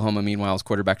 Oklahoma, meanwhile, is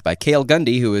quarterbacked by Cale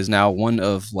Gundy, who is now one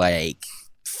of like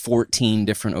 14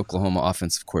 different Oklahoma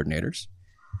offensive coordinators.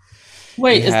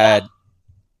 Wait,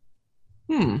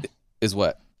 Is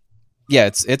what? Yeah,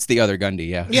 it's the other Gundy,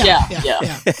 yeah. Yeah.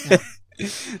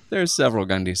 There's several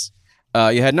Gundys.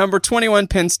 You had number 21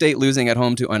 Penn State losing at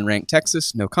home to unranked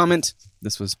Texas. No comment.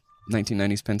 This was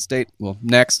 1990s Penn State. Well,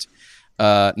 next.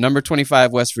 Number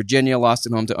 25 West Virginia lost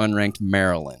at home to unranked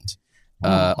Maryland.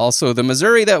 Also, the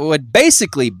Missouri that would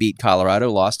basically beat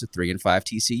Colorado lost to 3-5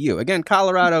 TCU. Again,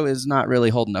 Colorado is not really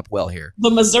holding up well here.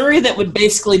 The Missouri that would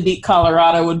basically beat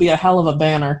Colorado would be a hell of a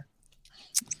banner.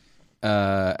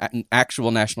 An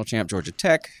actual national champ Georgia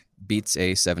Tech beats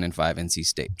a 7-5 NC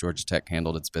State. Georgia Tech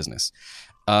handled its business.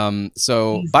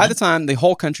 So by the time the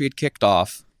whole country had kicked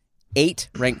off, 8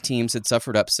 ranked teams had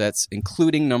suffered upsets,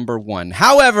 including number 1.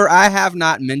 However, I have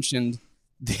not mentioned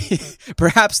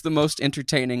perhaps the most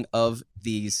entertaining of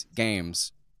these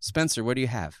games. Spencer, what do you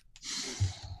have?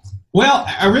 Well,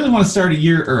 I really want to start a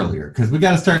year earlier because we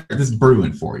got to start this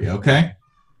brewing for you, okay?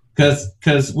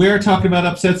 Because we're talking about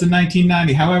upsets in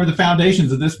 1990. However, the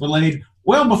foundations of this were laid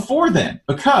well before then,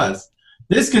 because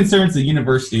this concerns the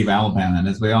University of Alabama. And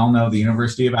as we all know, the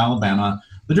University of Alabama,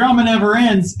 the drama never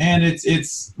ends, and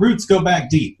its roots go back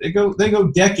deep. They go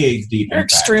decades deep. They're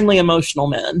extremely emotional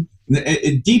men.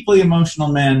 Deeply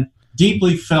emotional men,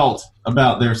 deeply felt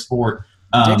about their sport.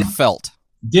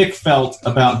 Dick felt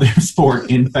about their sport.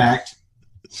 In fact,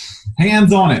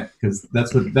 hands on it, because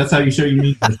that's how you show you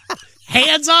need this.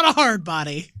 Hands on a hard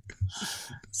body.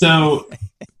 So,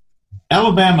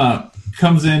 Alabama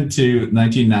comes into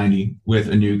 1990 with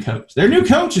a new coach. Their new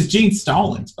coach is Gene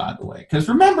Stallings, by the way. Because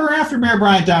remember, after Bear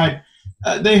Bryant died,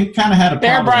 they kind of had a problem.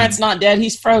 Bear Bryant's not dead;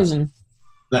 he's frozen.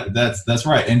 That's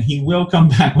right, and he will come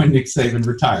back when Nick Saban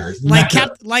retires.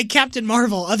 Like Captain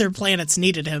Marvel, other planets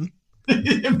needed him.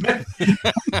 I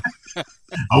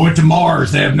went to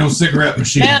Mars. They have no cigarette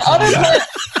machine. Man, other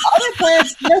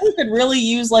planets. You know who could really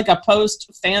use like a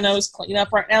post Thanos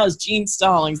cleanup right now is Gene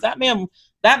Stallings. That man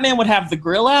would have the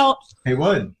grill out. He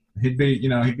would. He'd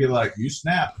be like, "You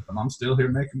snap, but I'm still here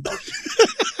making burgers."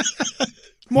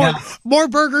 More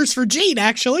burgers for Gene,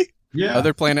 actually. Yeah.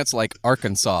 Other planets like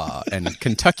Arkansas and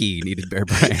Kentucky needed Bear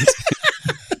Bryant.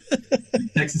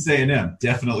 Texas A&M,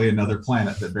 definitely another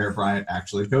planet that Bear Bryant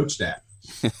actually coached at.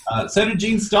 So did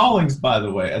Gene Stallings, by the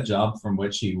way, a job from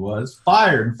which he was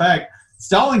fired. In fact,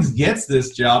 Stallings gets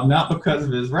this job not because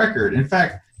of his record. In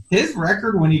fact, his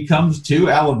record when he comes to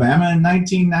Alabama in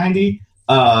 1990,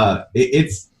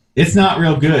 it's not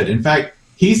real good. In fact,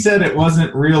 he said it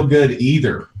wasn't real good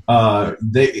either.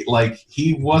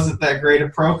 He wasn't that great a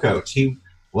pro coach. He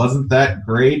wasn't that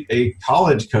great a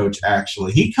college coach,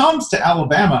 actually. He comes to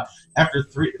Alabama after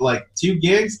 2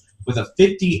 gigs with a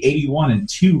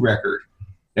 50-81-2 record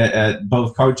at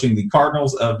both coaching the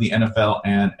Cardinals of the NFL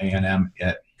and A&M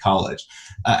at college.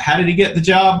 How did he get the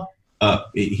job?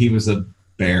 He was a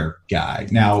Bear guy.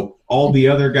 Now, all the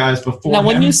other guys before him... Now,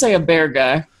 when you say a Bear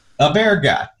guy... A Bear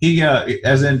guy. He,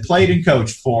 as in, played and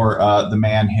coached for the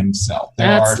man himself.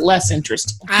 That's less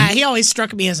interesting. He always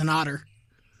struck me as an otter.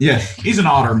 Yeah, he's an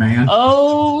otter, man.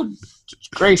 Oh,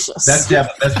 gracious. That's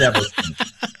Davo's.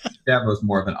 Davo's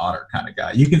more of an otter kind of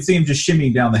guy. You can see him just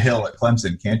shimmying down the hill at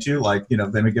Clemson, can't you? Like, they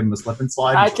may give him a slip and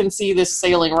slide. I can see this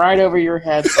sailing right over your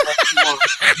head.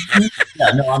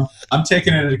 Yeah, no, I'm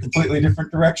taking it in a completely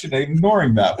different direction,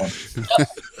 ignoring that one.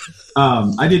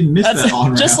 I didn't miss that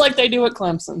on-ramp. Just like they do at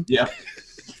Clemson. Yeah.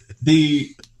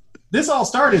 This all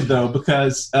started, though,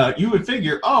 because you would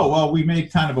figure, we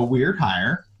made kind of a weird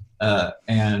hire.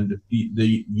 And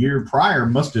the year prior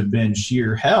must have been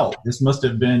sheer hell. This must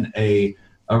have been a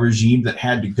regime that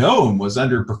had to go and was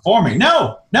underperforming.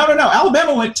 No.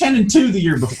 Alabama went 10-2 the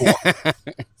year before.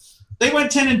 They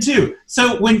went 10-2.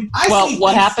 So when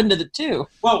what happened to the 2?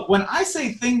 Well, when I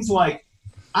say things like,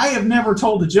 I have never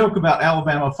told a joke about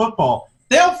Alabama football,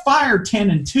 they'll fire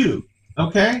 10-2.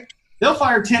 Okay, they'll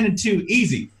fire 10-2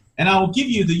 easy, and I will give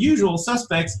you the usual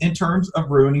suspects in terms of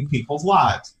ruining people's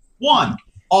lives. 1.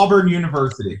 Auburn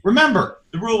University. Remember,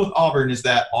 the rule with Auburn is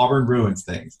that Auburn ruins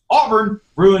things. Auburn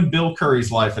ruined Bill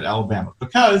Curry's life at Alabama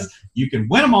because you can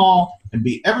win them all and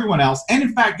beat everyone else and,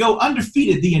 in fact, go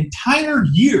undefeated the entire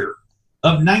year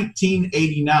of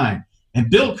 1989. And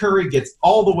Bill Curry gets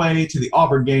all the way to the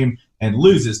Auburn game and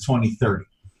loses 20-30.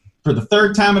 For the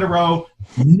 3rd time in a row,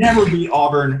 never beat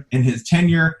Auburn in his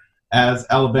tenure as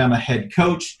Alabama head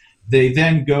coach. They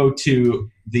then go to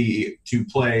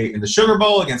play in the Sugar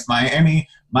Bowl against Miami.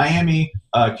 Miami,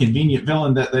 convenient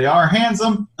villain that they are, hands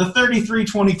them the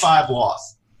 33-25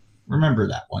 loss. Remember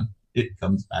that one. It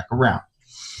comes back around.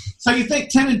 So you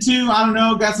think 10-2, I don't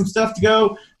know, got some stuff to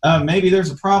go. Maybe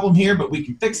there's a problem here, but we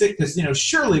can fix it because,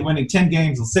 surely winning 10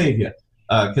 games will save you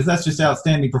because that's just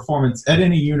outstanding performance at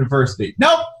any university.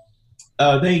 Nope.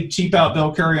 They cheap out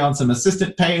Bill Curry on some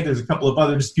assistant pay. There's a couple of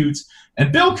other disputes.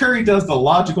 And Bill Curry does the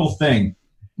logical thing.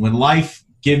 When life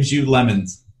gives you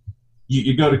lemons,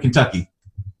 you go to Kentucky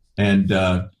and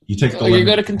you take the lemons. You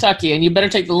go to Kentucky, and you better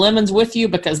take the lemons with you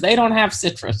because they don't have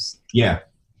citrus. Yeah.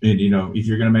 And, if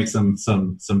you're going to make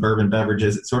some bourbon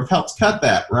beverages, it sort of helps cut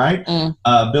that, right?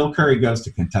 Bill Curry goes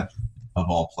to Kentucky, of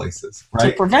all places,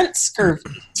 right? To prevent scurvy.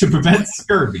 To prevent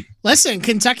scurvy. Listen,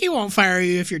 Kentucky won't fire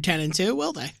you if you're 10-2,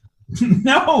 will they?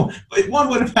 No, one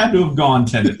would have had to have gone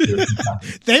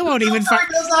 10-2. They won't even fire.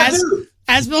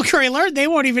 As Bill Curry learned, they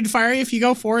won't even fire you if you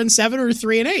go 4-7 or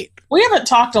 3-8. We haven't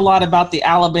talked a lot about the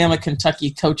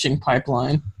Alabama-Kentucky coaching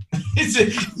pipeline. He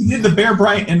did the Bear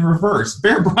Bryant in reverse.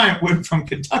 Bear Bryant went from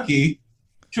Kentucky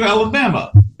to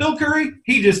Alabama. Bill Curry,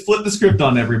 he just flipped the script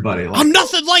on everybody. I'm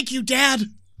nothing like you, Dad.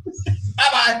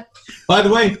 Bye-bye. By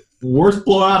the way, worst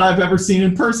blowout I've ever seen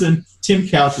in person, Tim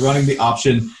Couch running the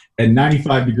option at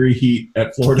 95-degree heat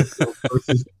at Florida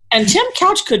versus. And Tim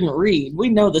Couch couldn't read. We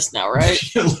know this now, right?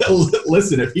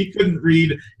 Listen, if he could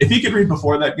read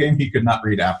before that game, he could not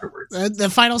read afterwards. The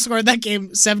final score of that game,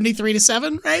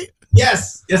 73-7, right?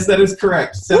 Yes, that is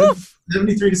correct.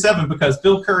 73-7, because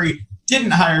Bill Curry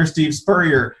didn't hire Steve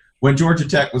Spurrier when Georgia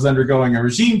Tech was undergoing a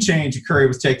regime change and Curry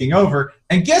was taking over.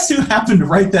 And guess who happened to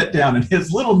write that down in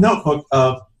his little notebook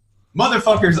of,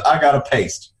 motherfuckers, I got to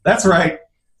paste. That's right,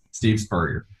 Steve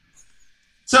Spurrier.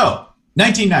 So,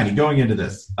 1990, going into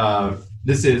this.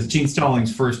 This is Gene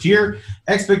Stallings' first year.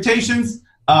 Expectations,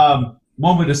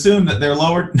 one would assume that they're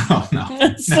lowered. No.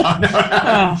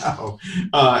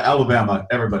 Alabama,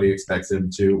 everybody expects him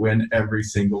to win every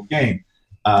single game.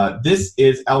 This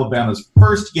is Alabama's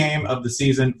first game of the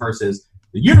season versus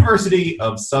the University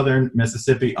of Southern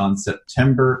Mississippi on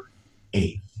September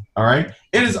 8th. All right?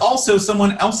 It is also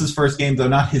someone else's first game, though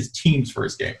not his team's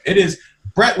first game. It is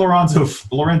Brett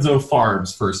Lorenzo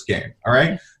Favre's first game. All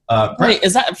right? Wait,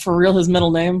 is that for real his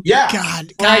middle name? Yeah.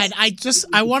 God,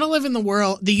 I want to live in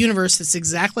the universe that's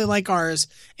exactly like ours,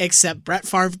 except Brett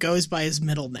Favre goes by his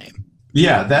middle name.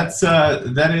 Yeah,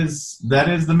 that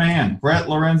is the man, Brett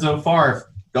Lorenzo Favre,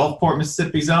 Gulfport,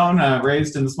 Mississippi's own,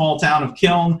 raised in the small town of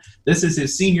Kiln. This is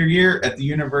his senior year at the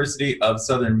University of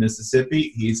Southern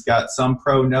Mississippi. He's got some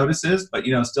pro notices, but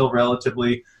still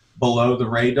relatively below the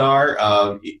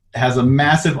radar. Has a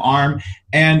massive arm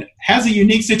and has a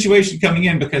unique situation coming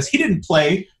in because he didn't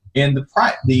play in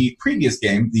the previous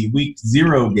game, the Week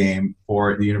 0 game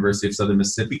for the University of Southern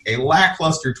Mississippi, a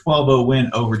lackluster 12-0 win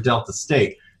over Delta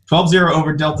State. 12-0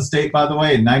 over Delta State, by the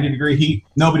way, in 90-degree heat.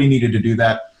 Nobody needed to do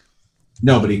that.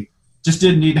 Nobody. Just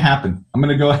didn't need to happen. I'm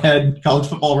going to go ahead, college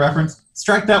football reference,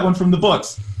 strike that one from the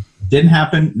books. Didn't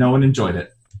happen. No one enjoyed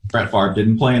it. Brett Favre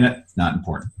didn't play in it. It's not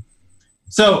important.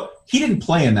 So he didn't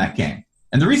play in that game.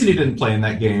 And the reason he didn't play in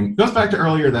that game goes back to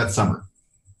earlier that summer.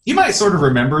 You might sort of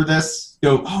remember this.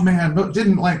 Go, oh man,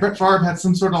 didn't Brett Favre had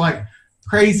some sort of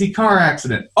crazy car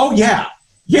accident. Oh yeah.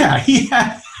 Yeah, he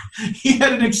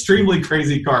had an extremely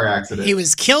crazy car accident. He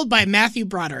was killed by Matthew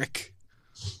Broderick.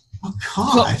 Oh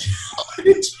God.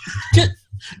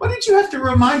 Why did you have to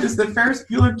remind us that Ferris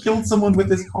Bueller killed someone with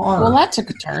his car? Well, that took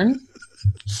a turn.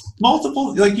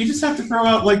 Multiple, you just have to throw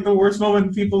out the worst moment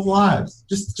in people's lives.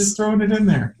 Just throwing it in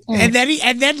there. And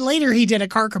then later he did a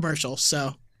car commercial.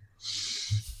 So,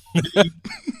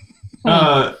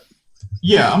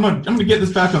 yeah, I'm gonna get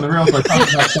this back on the rails by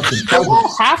talking about something. Does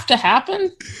that have to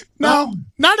happen? No,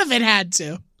 none of it had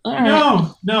to.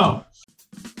 Right. No.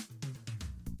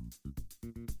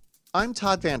 I'm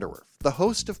Todd Vanderwerf, the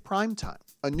host of Primetime,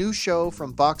 a new show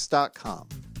from Vox.com.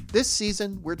 This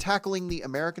season, we're tackling the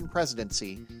American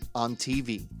presidency on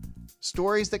TV.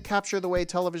 Stories that capture the way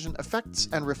television affects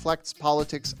and reflects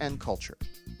politics and culture.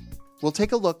 We'll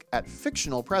take a look at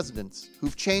fictional presidents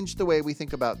who've changed the way we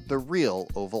think about the real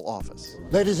Oval Office.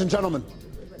 Ladies and gentlemen,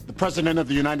 the President of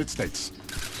the United States.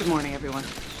 Good morning, everyone.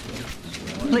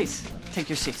 Please, take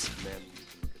your seats.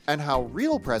 And how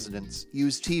real presidents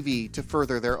use TV to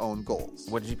further their own goals.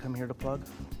 What did you come here to plug?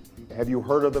 Have you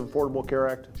heard of the Affordable Care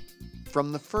Act?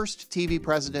 From the first TV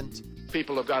president...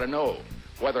 People have got to know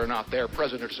whether or not their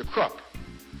president's a crook.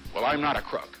 Well, I'm not a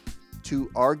crook. To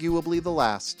arguably the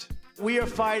last... We are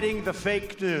fighting the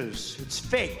fake news. It's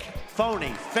fake,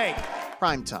 phony, fake.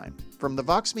 Primetime, from the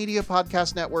Vox Media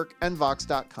Podcast Network and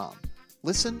Vox.com.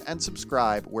 Listen and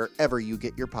subscribe wherever you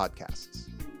get your podcasts.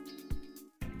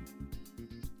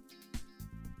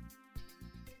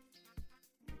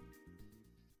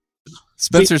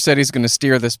 Spencer said he's going to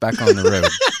steer this back on the road.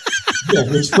 Yeah,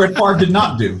 which Brett Favre did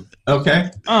not do.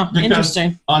 Okay? Because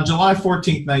interesting. On July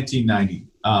 14th, 1990,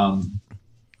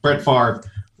 Brett Favre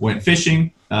went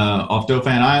fishing off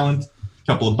Dauphin Island. A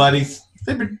couple of buddies.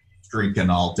 They've been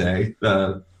drinking all day.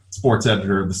 The sports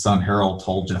editor of the Sun Herald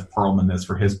told Jeff Pearlman this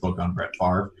for his book on Brett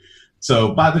Favre.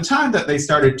 So by the time that they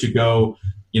started to go,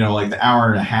 the hour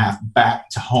and a half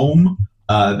back to home,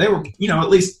 they were, at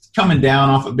least coming down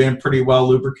off of being pretty well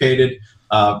lubricated.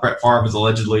 Brett Favre is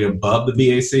allegedly above the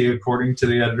BAC, according to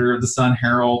the editor of the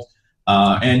Sun-Herald.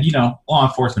 And, law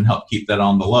enforcement helped keep that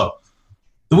on the low.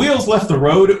 The wheels left the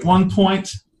road at one point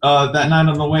that night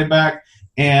on the way back,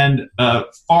 and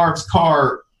Favre's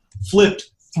car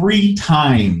flipped 3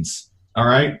 times, all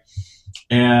right?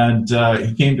 And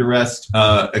he came to rest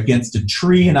against a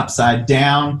tree and upside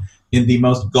down in the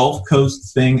most Gulf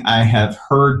Coast thing I have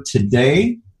heard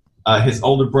today. His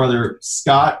older brother,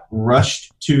 Scott,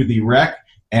 rushed to the wreck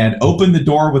and opened the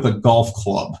door with a golf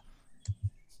club.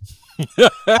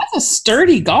 That's a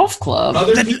sturdy golf club.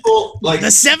 Other people, like the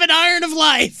 7-iron of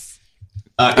life.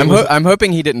 I'm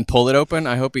hoping he didn't pull it open.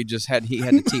 I hope he had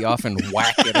to tee off and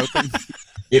whack it open.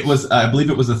 It was, I believe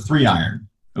it was a 3-iron,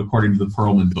 according to the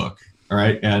Perlman book. All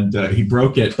right, and he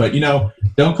broke it. But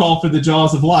don't call for the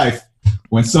jaws of life.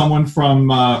 When someone from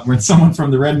the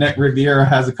redneck Riviera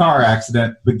has a car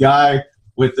accident, the guy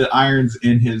with the irons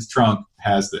in his trunk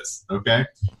has this. Okay,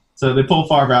 so they pull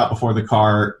Favre out before the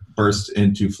car burst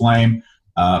into flame.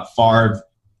 Favre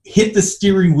hit the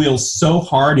steering wheel so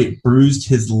hard it bruised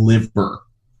his liver,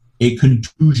 a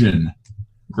contusion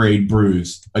grade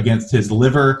bruise against his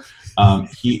liver.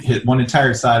 He hit one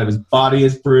entire side of his body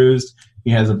is bruised. He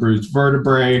has a bruised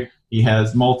vertebrae. He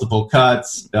has multiple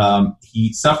cuts.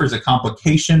 He suffers a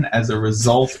complication as a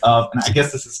result of, and I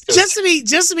guess this is just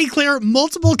to be clear,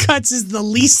 multiple cuts is the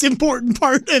least important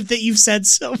part of that you've said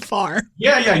so far.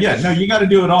 Yeah. No, you got to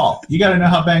do it all. You got to know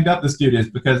how banged up this dude is,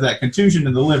 because that contusion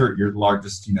in the liver, your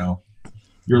largest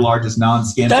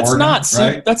non-skin organ,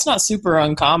 right? That's not super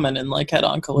uncommon in like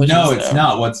head-on collisions. No, it's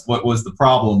not. What was the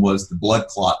problem was the blood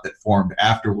clot that formed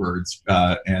afterwards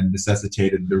and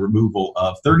necessitated the removal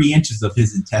of 30 inches of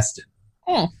his intestine.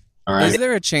 Oh. All right. Is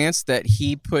there a chance that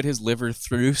he put his liver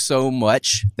through so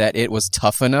much that it was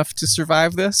tough enough to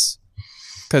survive this?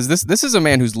 Because this is a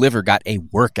man whose liver got a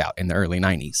workout in the early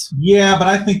 90s. Yeah, but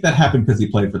I think that happened because he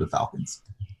played for the Falcons.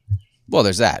 Well,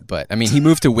 there's that, but I mean, he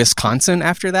moved to Wisconsin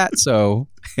after that, so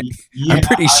yeah, I'm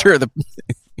pretty sure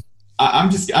I'm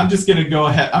just gonna go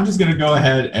ahead. I'm just gonna go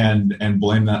ahead and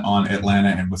blame that on Atlanta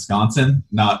and Wisconsin,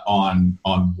 not on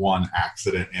one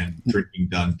accident and drinking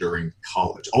done during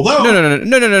college. Although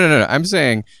no. I'm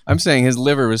saying his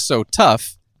liver was so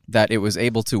tough that it was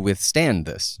able to withstand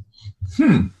this.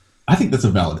 I think that's a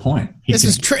valid point. This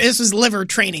was liver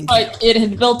training. Like it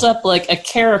had built up like a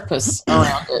carapace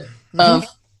around it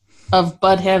of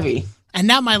Bud Heavy. And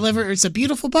now my liver is a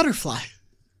beautiful butterfly.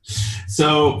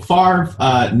 So Favre,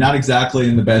 not exactly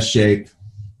in the best shape,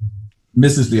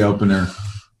 misses the opener,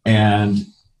 and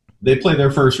they play their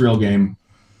first real game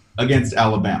against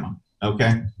Alabama.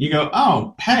 Okay, you go,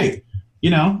 oh, hey,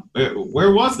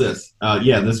 where was this?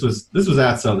 Yeah, this was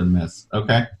at Southern Miss.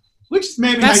 Okay, which is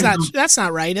maybe that's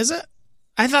not right, is it?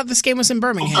 I thought this game was in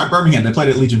Birmingham. Oh, sorry, Birmingham. They played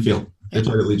at Legion Field.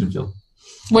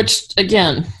 Which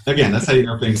again, that's how you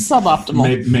know things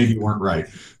suboptimal. Maybe weren't right.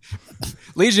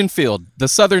 Legion Field, the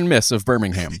Southern Miss of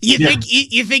Birmingham. You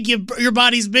think your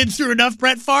body's been through enough,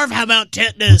 Brett Favre? How about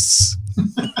tetanus?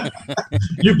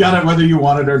 You've got it whether you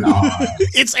want it or not.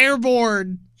 It's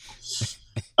airborne.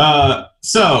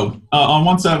 So on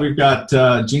one side, we've got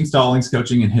Gene Stallings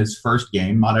coaching in his first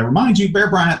game. Might I remind you, Bear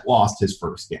Bryant lost his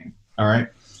first game. All right.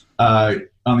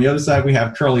 On the other side, we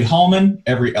have Curly Hallman.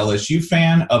 Every LSU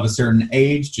fan of a certain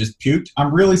age just puked.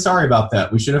 I'm really sorry about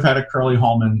that. We should have had a Curly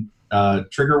Hallman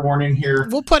trigger warning here.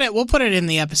 We'll put it in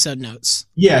the episode notes.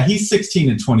 Yeah, he's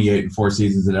 16-28 in 4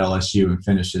 seasons at LSU and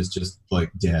finishes just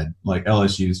like dead. Like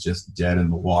LSU's just dead in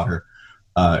the water.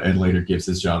 And later gives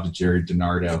his job to Jerry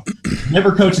DiNardo.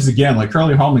 Never coaches again. Like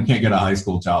Curly Hallman can't get a high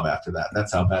school job after that.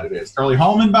 That's how bad it is. Curly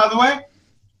Hallman, by the way,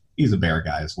 he's a Bear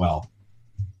guy as well.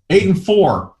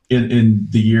 8-4 in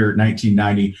the year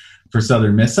 1990 for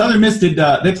Southern Miss. Southern Miss did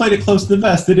they played it close to the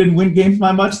vest. They didn't win games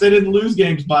by much. They didn't lose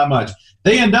games by much.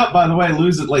 They end up, by the way,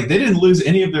 they didn't lose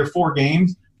any of their 4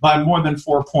 games by more than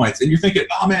 4 points. And you're thinking,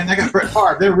 oh man, they got Brett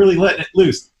Favre. They're really letting it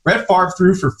loose. Brett Favre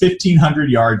threw for 1,500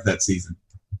 yards that season.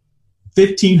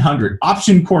 1,500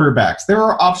 option quarterbacks. There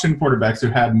are option quarterbacks who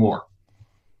had more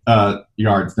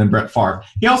yards than Brett Favre.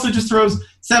 He also just throws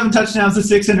 7 touchdowns to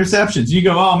 6 interceptions. You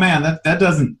go, oh man,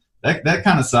 that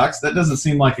kind of sucks. That doesn't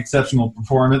seem like exceptional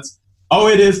performance. Oh,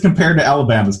 it is compared to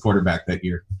Alabama's quarterback that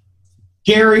year,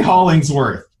 Gary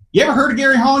Hollingsworth. You ever heard of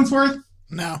Gary Hollingsworth?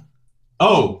 No.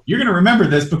 Oh, you're going to remember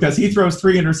this because he throws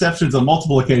 3 interceptions on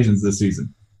multiple occasions this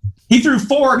season. He threw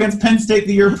 4 against Penn State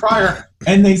the year prior,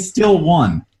 and they still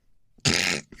won.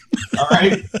 All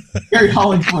right? Gary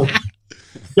Hollingsworth,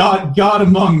 God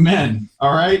among men.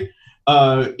 All right?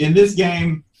 In this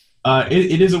game,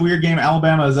 it is a weird game.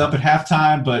 Alabama is up at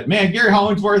halftime, but, man, Gary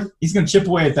Hollingsworth, he's going to chip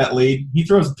away at that lead. He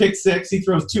throws a pick 6. He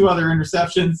throws 2 other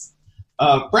interceptions.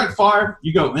 Brett Favre,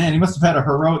 you go, man, he must have had a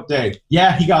heroic day.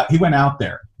 Yeah, he went out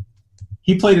there.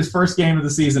 He played his first game of the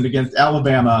season against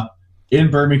Alabama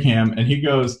in Birmingham, and he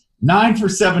goes 9 for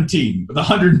 17 with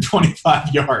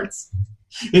 125 yards.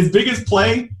 His biggest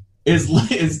play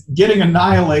is getting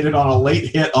annihilated on a late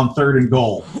hit on 3rd and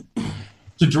goal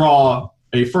to draw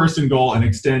a 1st and goal and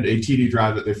extend a TD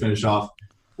drive that they finish off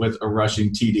with a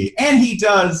rushing TD. And he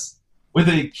does, with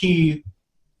a key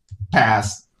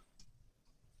pass,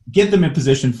 get them in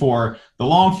position for the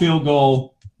long field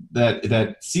goal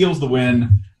that seals the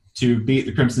win to beat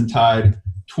the Crimson Tide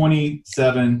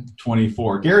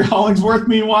 27-24. Gary Hollingsworth,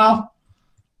 meanwhile,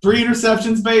 3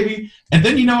 interceptions, baby. And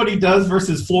then you know what he does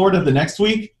versus Florida the next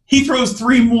week? He throws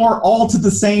 3 more all to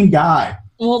the same guy.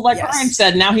 Well, like Ryan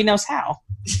said, now he knows how.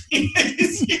 he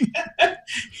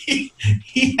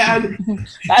had...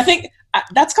 I think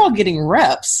that's called getting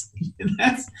reps.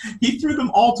 He threw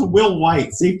them all to Will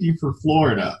White, safety for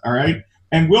Florida, all right?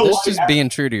 And Will That's White... just being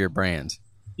true to your brand.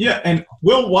 Yeah, and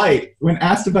Will White, when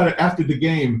asked about it after the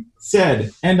game, said,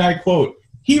 and I quote,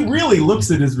 "He really looks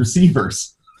at his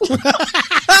receivers."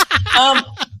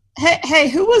 Hey,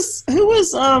 who was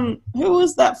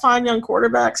that fine young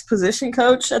quarterback's position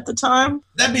coach at the time?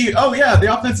 That'd be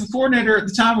the offensive coordinator at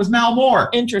the time was Mal Moore.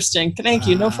 Interesting. Thank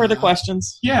you. No further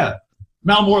questions. Yeah,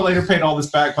 Mal Moore later paid all this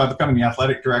back by becoming the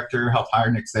athletic director, helped hire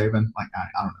Nick Saban. Like I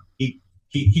don't know,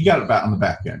 he got it back on the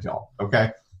back end, y'all. Okay,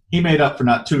 he made up for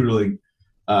not tutoring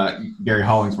Gary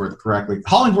Hollingsworth correctly.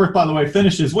 Hollingsworth, by the way,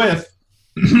 finishes with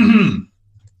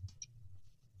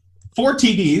 4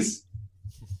 TDs.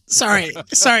 Sorry.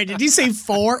 Did you say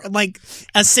 4? Like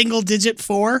a single digit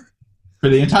 4? For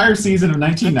the entire season of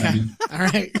 1990. Okay. All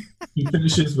right. He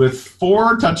finishes with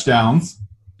 4 touchdowns,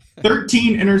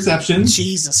 13 interceptions.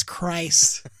 Jesus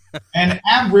Christ. And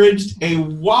averaged a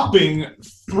whopping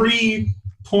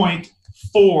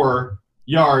 3.4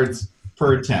 yards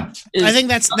per attempt. I think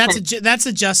that's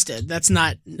adjusted. That's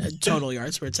not total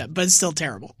yards per attempt, but it's still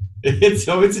terrible. It's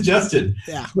adjusted.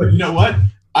 Yeah. But you know what?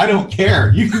 I don't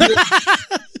care. You can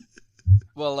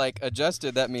Well, like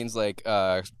adjusted, that means like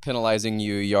penalizing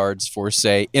you yards for,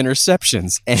 say,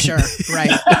 interceptions. And sure,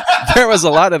 right. There was a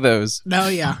lot of those. No,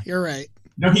 yeah, you're right.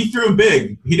 No, he threw them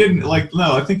big. He didn't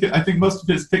I think most of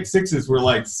his pick sixes were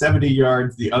like 70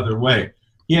 yards the other way.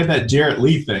 He had that Jarrett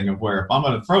Lee thing of where if I'm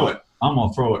going to throw it, I'm going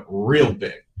to throw it real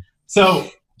big. So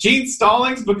Gene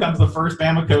Stallings becomes the first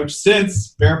Bama coach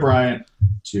since Bear Bryant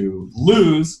to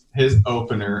lose his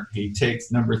opener. He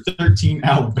takes number 13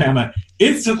 Alabama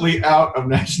instantly out of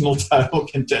national title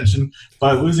contention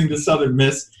by losing to Southern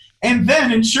Miss, and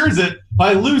then ensures it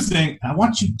by losing. I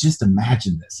want you to just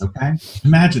imagine this, okay?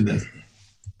 Imagine this.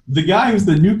 The guy who's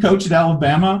the new coach at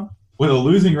Alabama with a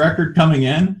losing record coming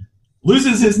in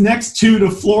loses his next 2 to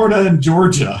Florida and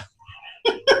Georgia.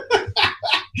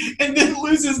 And then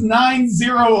loses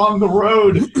 9-0 on the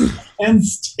road Penn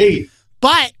State.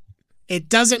 But it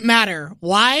doesn't matter.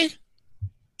 Why?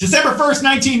 December 1st,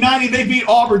 1990, they beat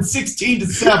Auburn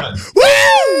 16-7.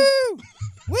 Woo!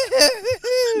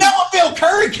 Know what Phil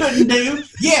Curry couldn't do?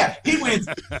 Yeah, he wins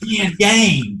 10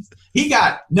 games. He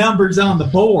got numbers on the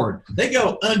board. They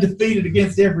go undefeated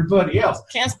against everybody else.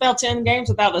 Can't spell 10 games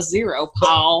without a 0,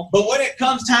 Paul. But when it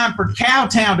comes time for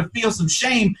Cowtown to feel some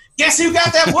shame, guess who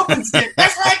got that whooping stick?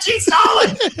 That's right, Gene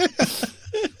Stallings.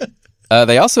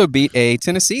 They also beat a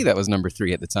Tennessee that was number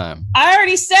 3 at the time. I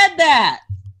already said that.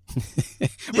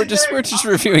 we're just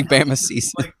reviewing Bama's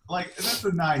season. Like that's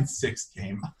a 9-6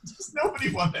 game. Just nobody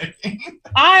won that game.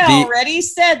 I already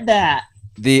said that.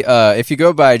 If you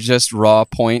go by just raw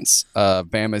points,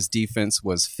 Bama's defense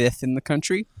was 5th in the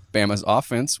country. Bama's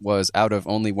offense was out of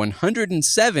only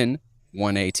 107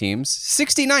 1A teams,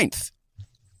 69th,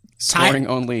 scoring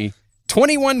only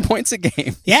 21 points a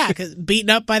game. Yeah, because beaten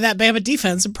up by that Bama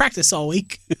defense in practice all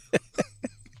week.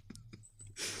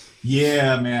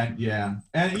 Yeah, man. Yeah.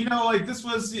 And this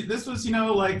was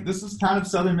kind of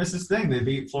Southern Miss's thing. They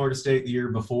beat Florida State the year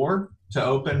before to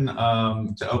open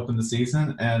the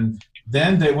season, and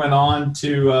then they went on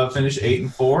to finish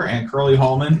 8-4. And Curly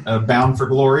Hallman, bound for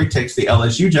glory, takes the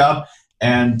LSU job,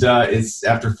 and is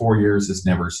after 4 years is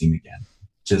never seen again.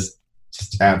 Just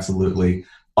absolutely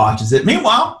botches it.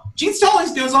 Meanwhile, Gene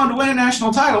Stallings goes on to win a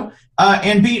national title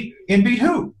and beat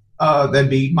who? Then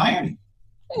beat Miami.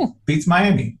 Beats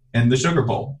Miami in the Sugar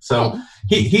Bowl. So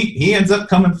he ends up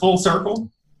coming full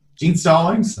circle. Gene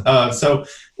Stallings. So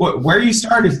where you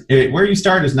start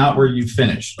is not where you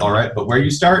finish. All right, but where you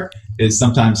start is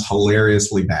sometimes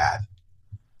hilariously bad.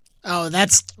 Oh,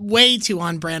 that's way too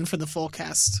on brand for the full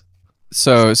cast.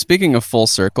 So speaking of full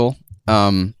circle,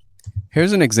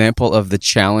 here's an example of the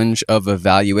challenge of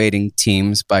evaluating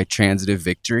teams by transitive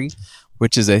victory.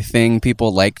 which is a thing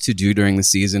people like to do during the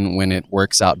season when it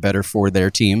works out better for their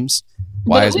teams.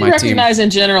 Why is my team? We recognize in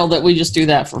general that we just do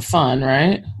that for fun,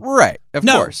 right? Right, of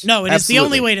course. No, it is the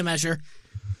only way to measure.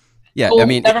 Yeah, cool. I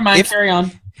mean, never mind. Carry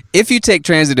on. If you take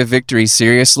transitive victory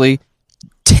seriously,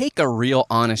 take a real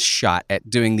honest shot at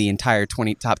doing the entire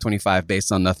top 25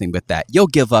 based on nothing but that. You'll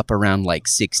give up around like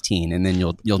 16, and then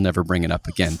you'll never bring it up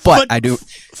again. But I do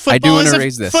want to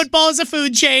raise this. Football is a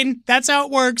food chain. That's how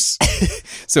it works.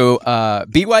 So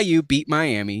BYU beat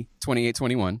Miami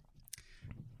 28-21.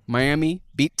 Miami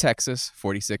beat Texas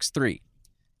 46-3.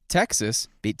 Texas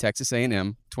beat Texas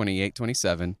A&M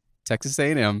 28-27. Texas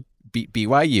A&M beat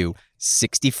BYU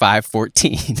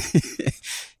 65-14.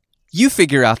 You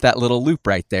figure out that little loop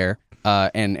right there,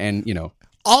 and you know.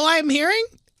 All I'm hearing,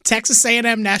 Texas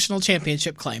A&M national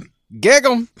championship claim. Gig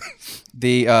 'em.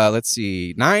 The let's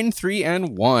see,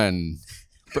 9-3-1.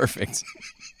 Perfect.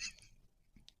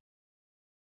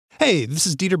 Hey, this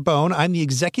is Dieter Bohn. I'm the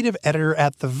executive editor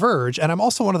at The Verge, and I'm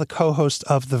also one of the co-hosts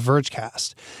of The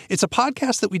Vergecast. It's a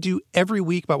podcast that we do every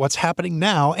week about what's happening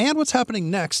now and what's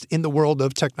happening next in the world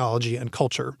of technology and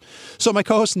culture. So my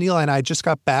co-host Neil and I just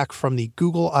got back from the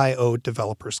Google I/O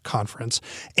Developers Conference,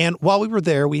 and while we were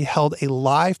there, we held a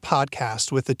live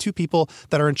podcast with the two people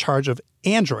that are in charge of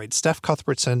Android, Steph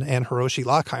Cuthbertson and Hiroshi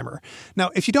Lockheimer. Now,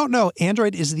 if you don't know,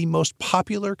 Android is the most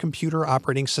popular computer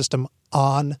operating system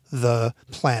on the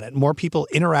planet. More people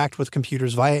interact with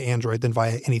computers via Android than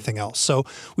via anything else. So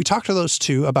we talked to those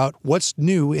two about what's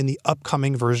new in the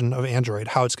upcoming version of Android,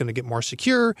 how it's going to get more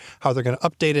secure, how they're going to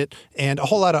update it, and a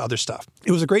whole lot of other stuff.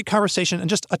 It was a great conversation and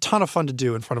just a ton of fun to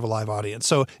do in front of a live audience.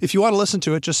 So if you want to listen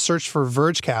to it, just search for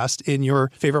Vergecast in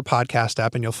your favorite podcast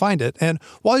app and you'll find it. And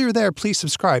while you're there, please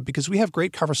subscribe because we have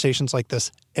great conversations like this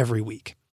every week.